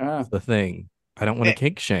Ah, the thing. I don't want to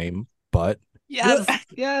kink shame, but Yes,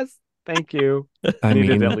 yes. Thank you. I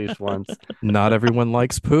Needed mean, at least once. not everyone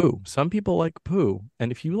likes Pooh. Some people like Pooh,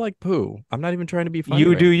 and if you like Pooh, I'm not even trying to be funny. You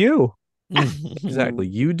right do now. you. Exactly.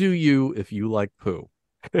 You do you if you like Pooh.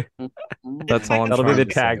 That's all I'm That'll be trying the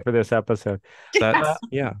to tag say. for this episode. That's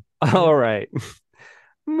yeah. All right.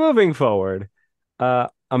 Moving forward.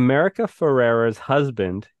 America Ferrera's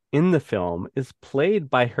husband in the film is played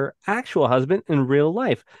by her actual husband in real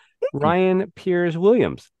life, Ryan Piers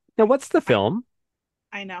Williams. Now, what's the film?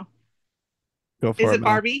 I know. Go for Is it, it Mel.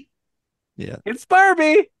 Barbie? Yeah. It's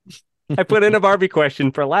Barbie. I put in a Barbie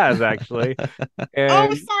question for Laz, actually. Oh,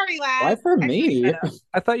 And sorry, lad. why for I me? screwed that up.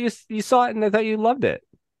 I thought you saw it and I thought you loved it.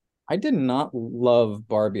 I did not love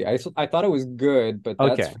Barbie. I thought it was good, but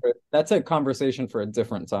Okay. That's a conversation for a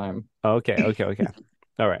different time. Okay.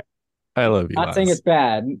 All right. I love you. Not saying Laz. it's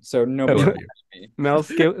bad, so I nobody love attach you. me. Mel's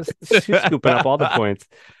scooping up all the points.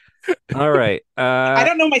 All right. I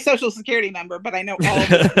don't know my social security number, but I know all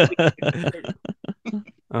the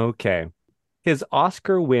Okay. His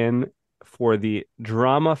Oscar win for the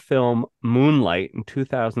drama film Moonlight in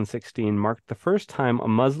 2016 marked the first time a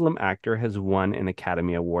Muslim actor has won an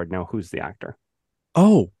Academy Award. Now, who's the actor?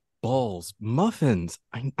 Oh, balls, muffins.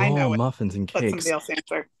 I know it. Muffins and Let cakes. somebody else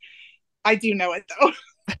answer. I do know it though.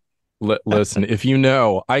 Listen, if you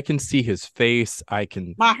know, I can see his face. I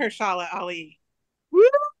can. Mahershala Ali Woo!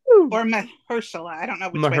 or Mahershala. I don't know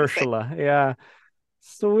which way to say it. Mahershala. Yeah.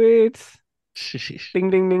 Sweet. Ding,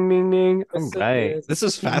 ding, ding, ding, ding. All This right. is- This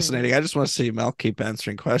is fascinating. I just want to see Mel keep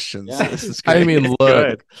answering questions. Yeah. This is I great. mean,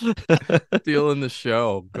 Good. look, stealing the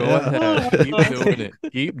show. Go Yeah. ahead, keep doing it.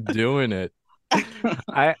 Keep doing it.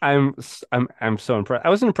 I'm so impressed. I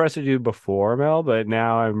wasn't impressed with you before, Mel, but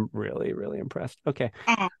now I'm really, really impressed. Okay.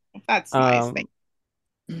 Oh, that's nice.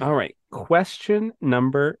 Um, all right. Question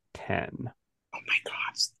number 10. Oh my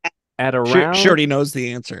gosh. At She around already knows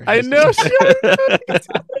the answer. I know.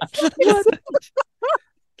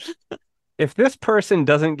 if this person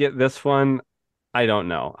doesn't get this one, I don't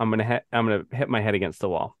know. I'm gonna hit my head against the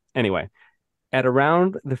wall. Anyway, at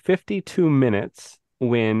around the 52 minutes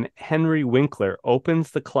when Henry Winkler opens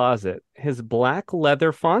the closet, his black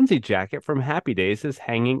leather Fonzie jacket from Happy Days is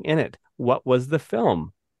hanging in it. What was the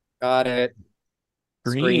film? Got it.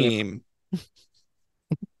 Scream.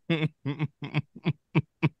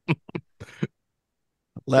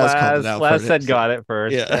 Laz called it out. Laz for said it. got it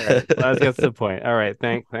first. Yeah. All right. Laz gets the point. All right.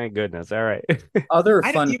 Thank goodness. All right. Other I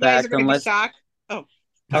know fun you guys are fact, gonna be unless shocked. Oh,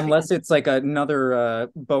 unless it's like another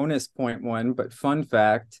bonus point one, but fun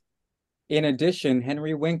fact. In addition,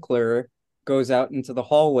 Henry Winkler goes out into the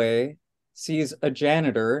hallway, sees a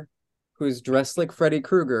janitor who's dressed like Freddy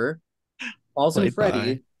Krueger, calls him Played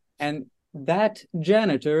Freddy, by- and that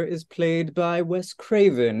janitor is played by Wes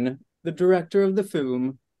Craven, the director of the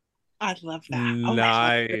film. I love that. Oh my God.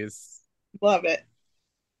 Nice. Love it.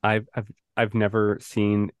 I've never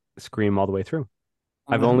seen Scream all the way through.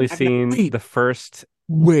 I've Um, only I've seen Wait. the first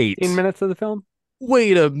Wait. 15 minutes of the film.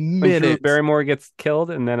 Wait a When Drew minute. Barrymore gets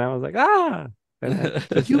killed, and then I was like, ah. And I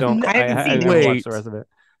just You've don't. ne- I haven't I seen never it. watched the rest of it.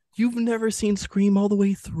 You've never seen Scream all the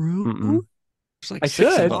way through? Mm-mm. There's like I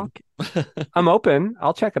 6 should. of them. I'm open.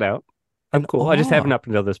 I'll check it out. I'm And cool. I just haven't awe. up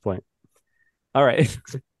until this point. All right.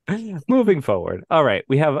 Moving forward. All right.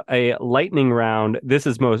 We have a lightning round. This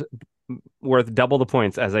is worth double the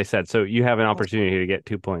points, as I said. So you have an opportunity to get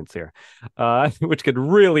 2 points here, which could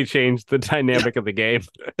really change the dynamic of the game.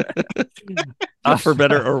 For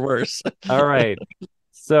better or worse. All right.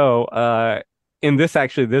 So in this,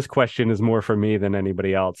 actually, this question is more for me than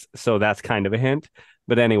anybody else. So that's kind of a hint.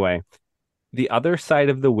 But anyway, The Other Side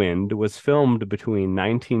of the Wind was filmed between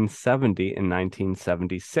 1970 and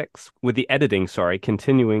 1976, with the editing,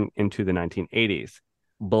 continuing into the 1980s.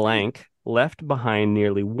 Blank left behind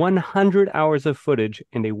nearly 100 hours of footage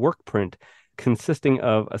and a work print consisting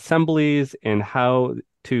of assemblies and how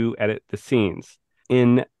to edit the scenes.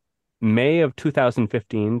 In May of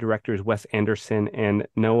 2015, directors Wes Anderson and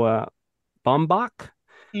Noah Baumbach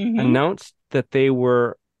announced that they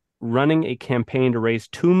were running a campaign to raise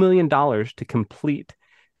 $2 million to complete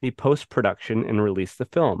the post-production and release the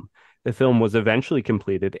film. The film was eventually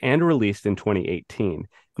completed and released in 2018.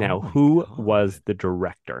 Now, who was the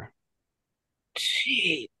director?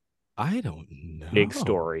 Gee, I don't know. Big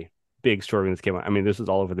story when this came out. I mean, this was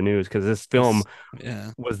all over the news because this film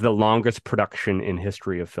was the longest production in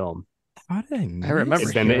history of film. How did I miss I remember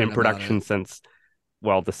It's been hearing in about production it. since,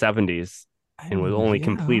 well, the 70s, and was only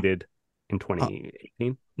completed in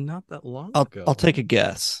 2018. Not that long I'll ago. take a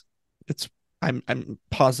guess. I'm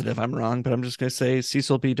positive I'm wrong, but I'm just gonna say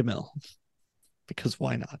Cecil B. DeMille. Because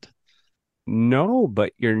why not? No,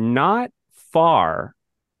 but you're not far.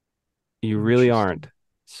 You really aren't.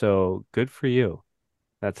 So good for you.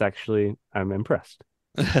 That's actually, I'm impressed.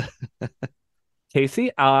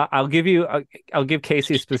 Casey, I'll give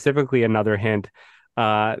Casey specifically another hint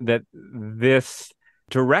that this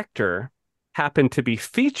director happened to be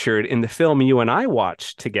featured in the film you and I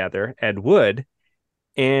watched together, Ed Wood,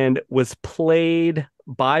 and was played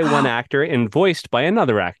by one actor and voiced by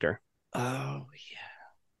another actor. Oh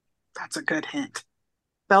That's a good hint.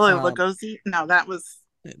 Bela Lugosi? No, that was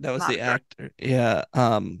the actor. Yeah.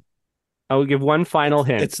 I will give one final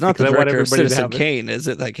hint. It's not the director of Citizen Kane, is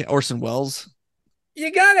it? Like Orson Welles?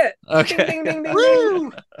 You got it. Okay. Ding, ding, ding,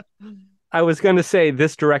 ding, ding. I was going to say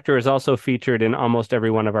this director is also featured in almost every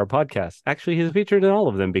one of our podcasts. Actually, he's featured in all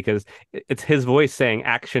of them because it's his voice saying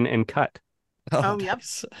action and cut. Oh, yep.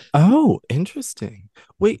 Nice. Oh, interesting.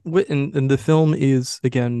 Wait, and the film is,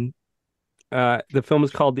 again... the film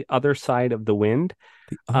is called The Other Side of the Wind.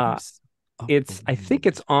 I think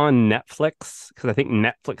it's on Netflix because I think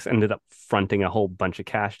Netflix ended up fronting a whole bunch of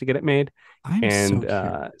cash to get it made.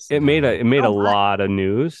 It made a lot of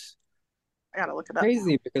news. I gotta look it up.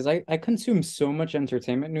 Crazy because I consume so much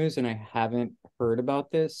entertainment news and I haven't heard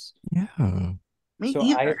about this. Yeah. Me So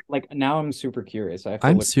either. now I'm super curious.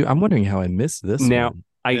 I'm wondering how I missed this Now, one.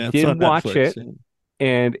 I did watch it,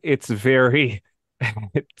 and it's very,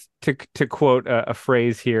 to quote a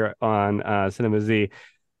phrase here on Cinema Z,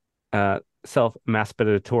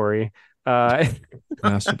 self-masturbatory.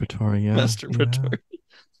 Masturbatory, yeah. Masturbatory.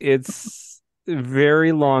 It's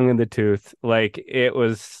very long in the tooth. Like, it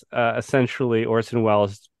was essentially Orson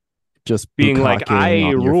Welles just being like, bukkake I on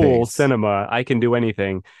your rule face. cinema. I can do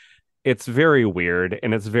anything. It's very weird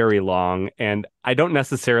and it's very long, and I don't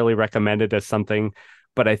necessarily recommend it as something,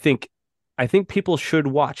 but I think people should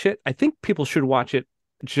watch it. I think people should watch it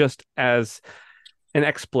just as an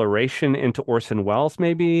exploration into Orson Welles,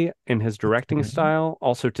 maybe in his directing style,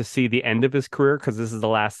 also to see the end of his career, because this is the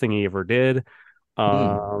last thing he ever did.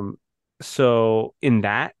 So in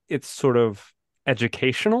that, it's sort of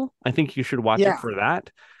educational. I think you should watch it for that.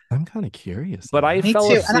 I'm kind of curious. But I Me fell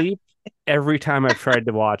too. asleep every time I tried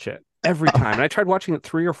to watch it. Every time. And I tried watching it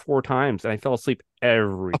 3 or 4 times, and I fell asleep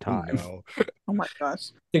every time. Oh my gosh.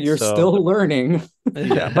 You're still learning.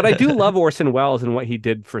 Yeah, but I do love Orson Welles and what he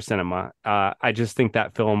did for cinema. I just think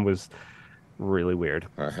that film was really weird.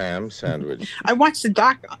 A ham sandwich. I watched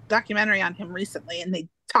a documentary on him recently, and they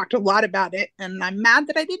talked a lot about it, and I'm mad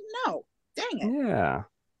that I didn't know. Dang it. Yeah.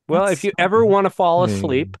 Well, if you ever want to fall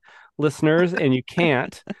asleep, listeners, and you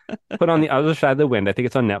can't, put on The Other Side of the Wind. I think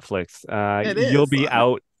it's on Netflix. You'll be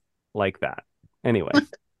out like that. Anyway.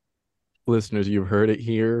 Listeners, you've heard it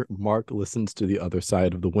here. Mark listens to The Other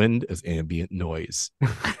Side of the Wind as ambient noise.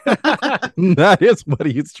 That is what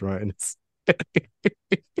he's trying to say.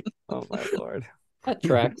 Oh, my Lord. That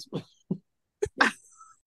tracks.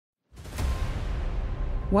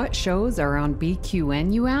 What shows are on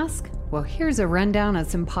BQN, you ask? Well, here's a rundown of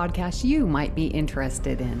some podcasts you might be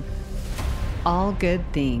interested in. All Good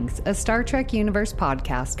Things, a Star Trek Universe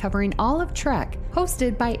podcast covering all of Trek,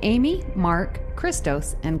 hosted by Amy, Mark,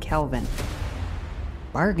 Christos, and Kelvin.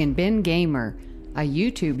 Bargain Bin Gamer, a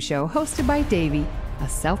YouTube show hosted by Davey, a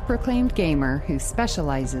self-proclaimed gamer who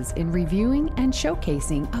specializes in reviewing and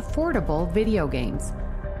showcasing affordable video games.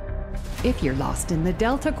 If you're lost in the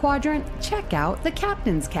Delta Quadrant, check out The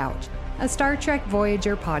Captain's Couch, a Star Trek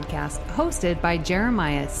Voyager podcast hosted by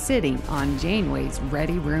Jeremiah sitting on Janeway's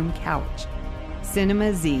Ready Room couch.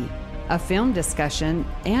 Cinema Z, a film discussion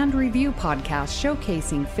and review podcast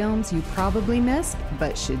showcasing films you probably missed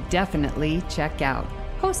but should definitely check out,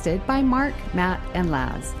 hosted by Mark, Matt, and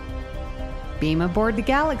Laz. Beam Aboard the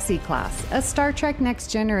Galaxy Class, a Star Trek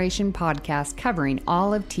Next Generation podcast covering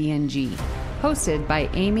all of TNG, hosted by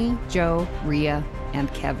Amy, Joe, Rhea,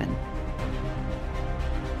 and Kevin.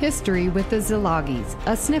 History with the Szilagys,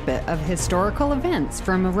 a snippet of historical events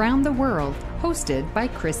from around the world, hosted by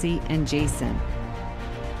Chrissie and Jason.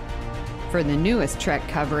 For the newest Trek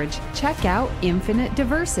coverage, check out Infinite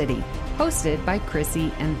Diversity, hosted by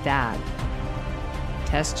Chrissie and Thad.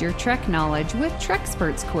 Test your Trek knowledge with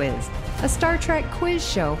Treksperts Quiz, a Star Trek quiz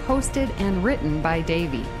show hosted and written by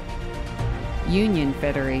Davey. Union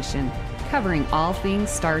Federation, covering all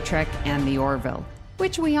things Star Trek and the Orville,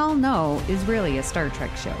 which we all know is really a Star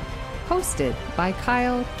Trek show, hosted by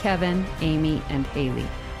Kyle, Kevin, Amy, and Haley.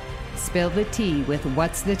 Spill the Tea with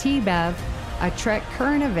What's the Tea, Bev, a Trek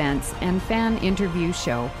current events and fan interview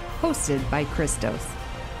show hosted by Christos.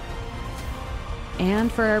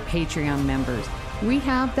 And for our Patreon members, we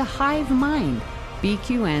have The Hive Mind,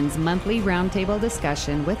 BQN's monthly roundtable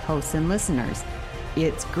discussion with hosts and listeners.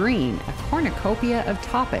 It's Green, a cornucopia of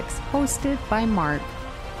topics hosted by Mark,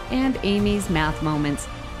 and Amy's Math Moments,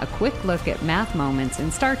 a quick look at math moments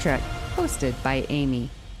in Star Trek, hosted by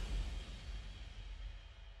Amy.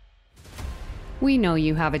 We know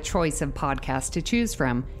you have a choice of podcasts to choose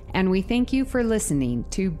from, and we thank you for listening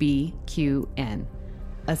to BQN.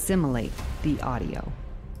 Assimilate the audio.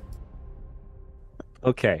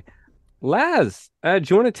 Okay. Laz, do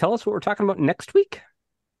you want to tell us what we're talking about next week?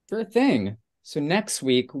 Sure thing. So next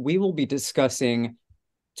week, we will be discussing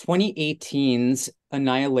 2018's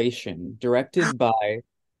Annihilation, directed by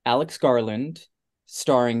Alex Garland,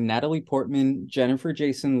 starring Natalie Portman, Jennifer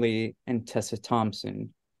Jason Leigh, and Tessa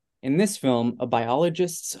Thompson. In this film, a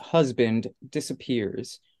biologist's husband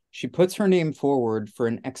disappears. She puts her name forward for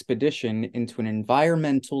an expedition into an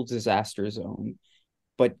environmental disaster zone,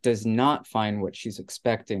 but does not find what she's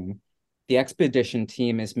expecting. The expedition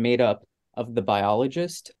team is made up of the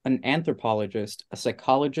biologist, an anthropologist, a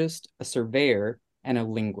psychologist, a surveyor, and a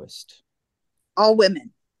linguist. All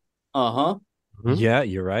women. Uh-huh. Mm-hmm. Yeah,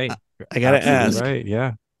 you're right. I gotta ask. Right,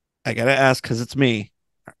 yeah. I gotta ask because it's me.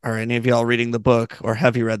 Are any of y'all reading the book, or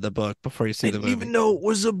have you read the book before you see the movie? I didn't even know it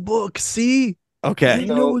was a book. See? I Okay.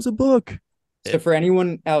 didn't know it was a book. So for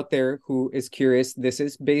anyone out there who is curious, this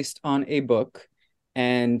is based on a book,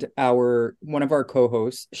 and one of our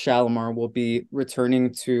co-hosts, Shalimar, will be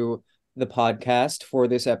returning to the podcast for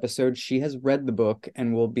this episode. She has read the book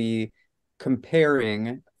and will be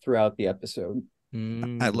comparing throughout the episode.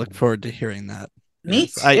 I look forward to hearing that. Me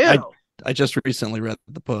Yes. too. I just recently read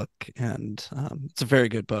the book, and it's a very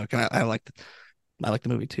good book, and I like the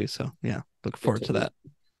movie too. So yeah, look forward to that.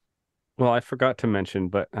 Well, I forgot to mention,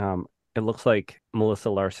 but it looks like Melissa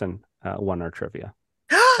Larson won our trivia.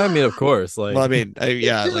 I mean, of course. Like, Well, I mean, did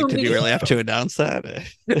you really have to announce that?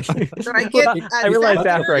 Did I get I realized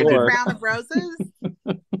after I did. round of roses?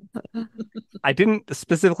 I didn't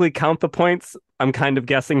specifically count the points. I'm kind of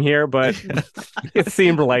guessing here, but it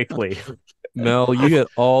seemed likely. Mel, you get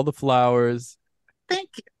all the flowers. Thank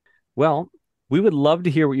you. Well, we would love to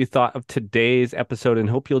hear what you thought of today's episode and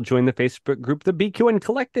hope you'll join the Facebook group, the BQN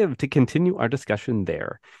Collective, to continue our discussion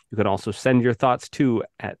there. You can also send your thoughts to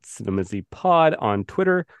 @CinemaZPod on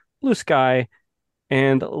Twitter, BlueSky,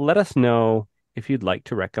 and let us know if you'd like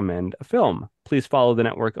to recommend a film. Please follow the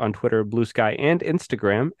network on Twitter, BlueSky, and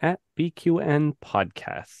Instagram @BQN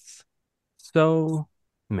Podcasts. So,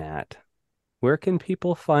 Matt, where can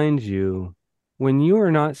people find you when you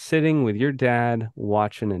are not sitting with your dad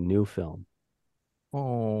watching a new film?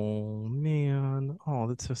 Oh man. Oh,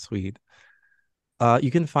 that's so sweet. You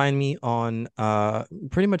can find me on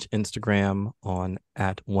pretty much Instagram on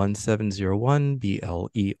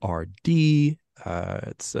 @1701BLERD.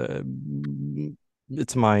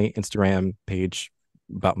 It's my Instagram page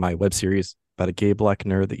about my web series about a gay black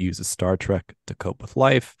nerd that uses Star Trek to cope with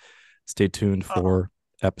life. Stay tuned for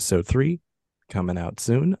episode 3 coming out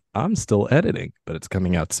soon. I'm still editing, but it's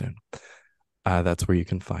coming out soon. That's where you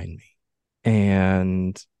can find me.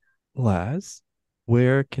 And Laz,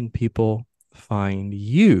 where can people find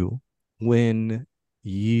you when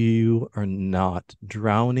you are not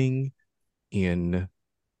drowning in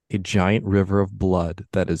a giant river of blood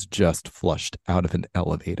that is just flushed out of an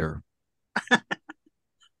elevator?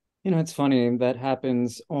 It's funny. That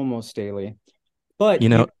happens almost daily. But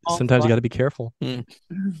sometimes you got to be careful.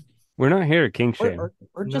 We're not here to kink shame.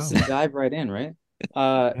 Or just No. dive right in, right?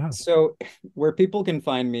 Yeah. So where people can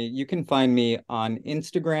find me, you can find me on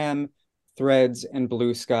Instagram, Threads, and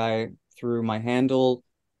BlueSky through my handle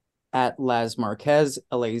at Laz Marquez,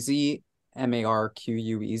 LazMarquez.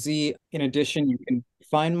 In addition, you can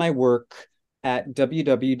find my work at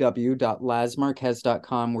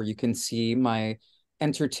www.lazmarquez.com, where you can see my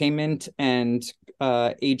entertainment and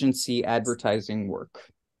agency advertising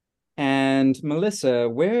work. And Melissa,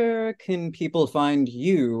 where can people find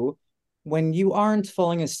you when you aren't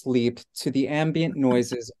falling asleep to the ambient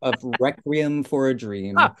noises of Requiem for a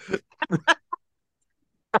Dream?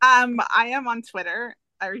 I am on Twitter.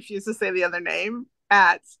 I refuse to say the other name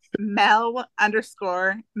at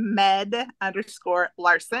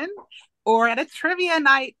Mel_Med_Larson, or at a trivia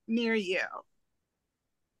night near you.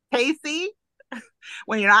 Casey,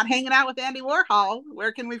 when you're not hanging out with Andy Warhol,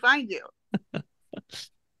 where can we find you?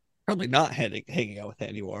 Probably not hanging out with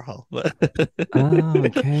Andy Warhol, but Oh,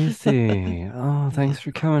 Casey. Oh, thanks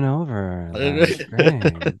for coming over. That's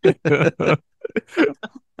great.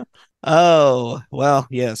 Oh, well,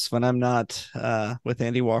 yes, when I'm not with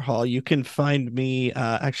Andy Warhol, you can find me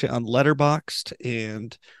actually on Letterboxd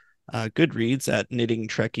and Goodreads at Knitting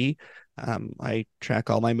Trekkie. I track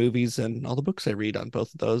all my movies and all the books I read on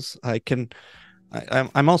both of those.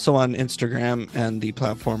 I'm also on Instagram and the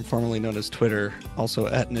platform formerly known as Twitter, also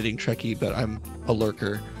at Knitting Trekkie, but I'm a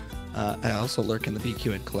lurker. I also lurk in the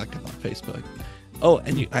BQN Collective on Facebook. Oh,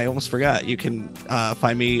 and I almost forgot. You can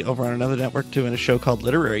find me over on another network doing a show called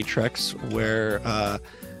Literary Treks, where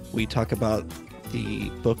we talk about the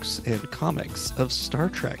books and comics of Star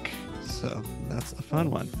Trek. So that's a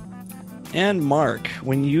fun one. And Mark,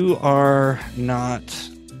 when you are not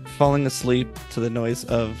falling asleep to the noise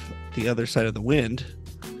of The Other Side of the Wind,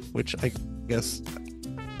 which I guess,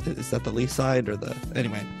 is that the lee side or the...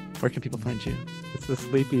 Anyway, where can people find you? It's the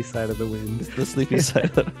sleepy side of the wind. It's the sleepy side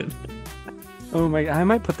of the wind. Oh my! I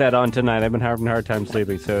might put that on tonight. I've been having a hard time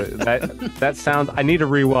sleeping, so that sounds. I need to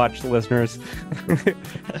rewatch, listeners.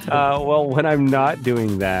 Well, when I'm not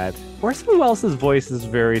doing that, Orson Welles' voice is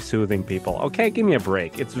very soothing. People, okay, give me a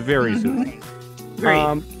break. It's very soothing.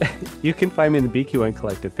 Great. You can find me in the BQN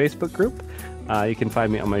Collective Facebook group. You can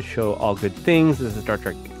find me on my show, All Good Things. This is a Star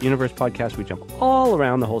Trek Universe podcast. We jump all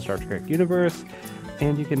around the whole Star Trek universe.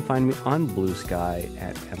 And you can find me on BlueSky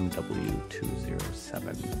at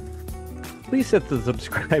MW207. Please hit the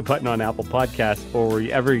subscribe button on Apple Podcasts or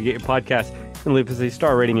wherever you get your podcasts and leave us a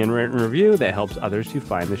star rating and written review that helps others to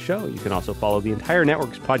find the show. You can also follow the entire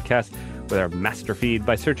network's podcast with our master feed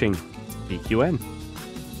by searching BQN.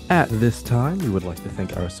 At this time, we would like to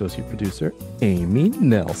thank our associate producer, Amy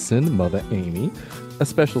Nelson, Mother Amy. A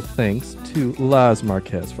special thanks to Laz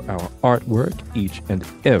Marquez for our artwork each and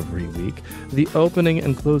every week. The opening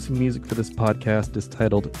and closing music for this podcast is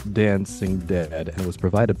titled Dancing Dead and was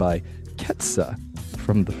provided by Ketsa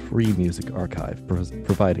from the Free Music Archive,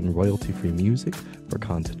 providing royalty-free music for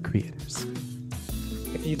content creators.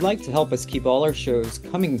 If you'd like to help us keep all our shows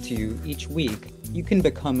coming to you each week, you can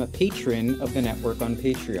become a patron of the network on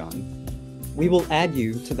Patreon. We will add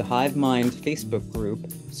you to the Hive Mind Facebook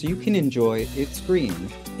group so you can enjoy It's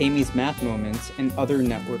Green, Amy's Math Moments, and other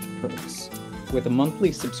network perks. With a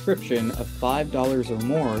monthly subscription of $5 or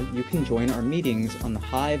more, you can join our meetings on the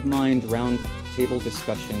Hive Mind Round Table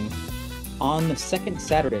discussion on the second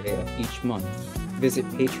Saturday of each month. Visit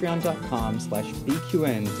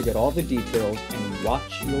patreon.com/BQN to get all the details and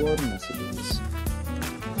watch your messages.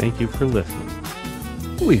 Thank you for listening.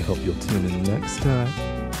 We hope you'll tune in next time.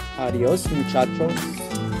 Adios, muchachos.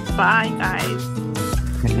 Bye, guys.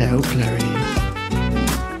 Hello, Clarice.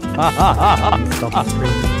 Stop the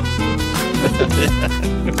screen.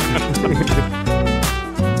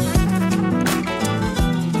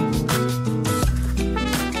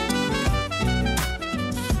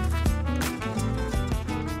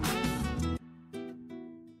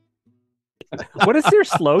 What is their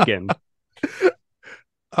slogan?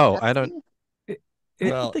 Oh, I don't...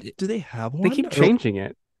 Well, do they have one? They keep changing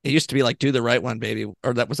it. It used to be like "Do the right one, baby,"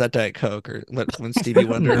 or that was that Diet Coke, or when Stevie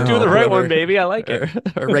Wonder. Do the right one, baby. I like it.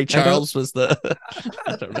 Or Ray Charles was the.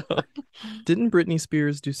 I don't know. Didn't Britney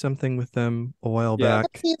Spears do something with them a while Yeah.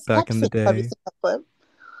 back in the day?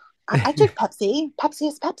 I drink Pepsi. Pepsi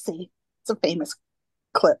is Pepsi. It's a famous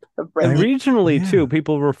clip of Britney. Regionally, Yeah. too,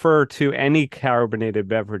 people refer to any carbonated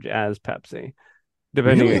beverage as Pepsi.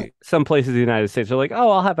 Depending, Really? some places in the United States are like, "Oh,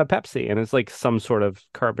 I'll have a Pepsi," and it's like some sort of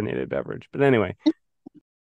carbonated beverage. But anyway,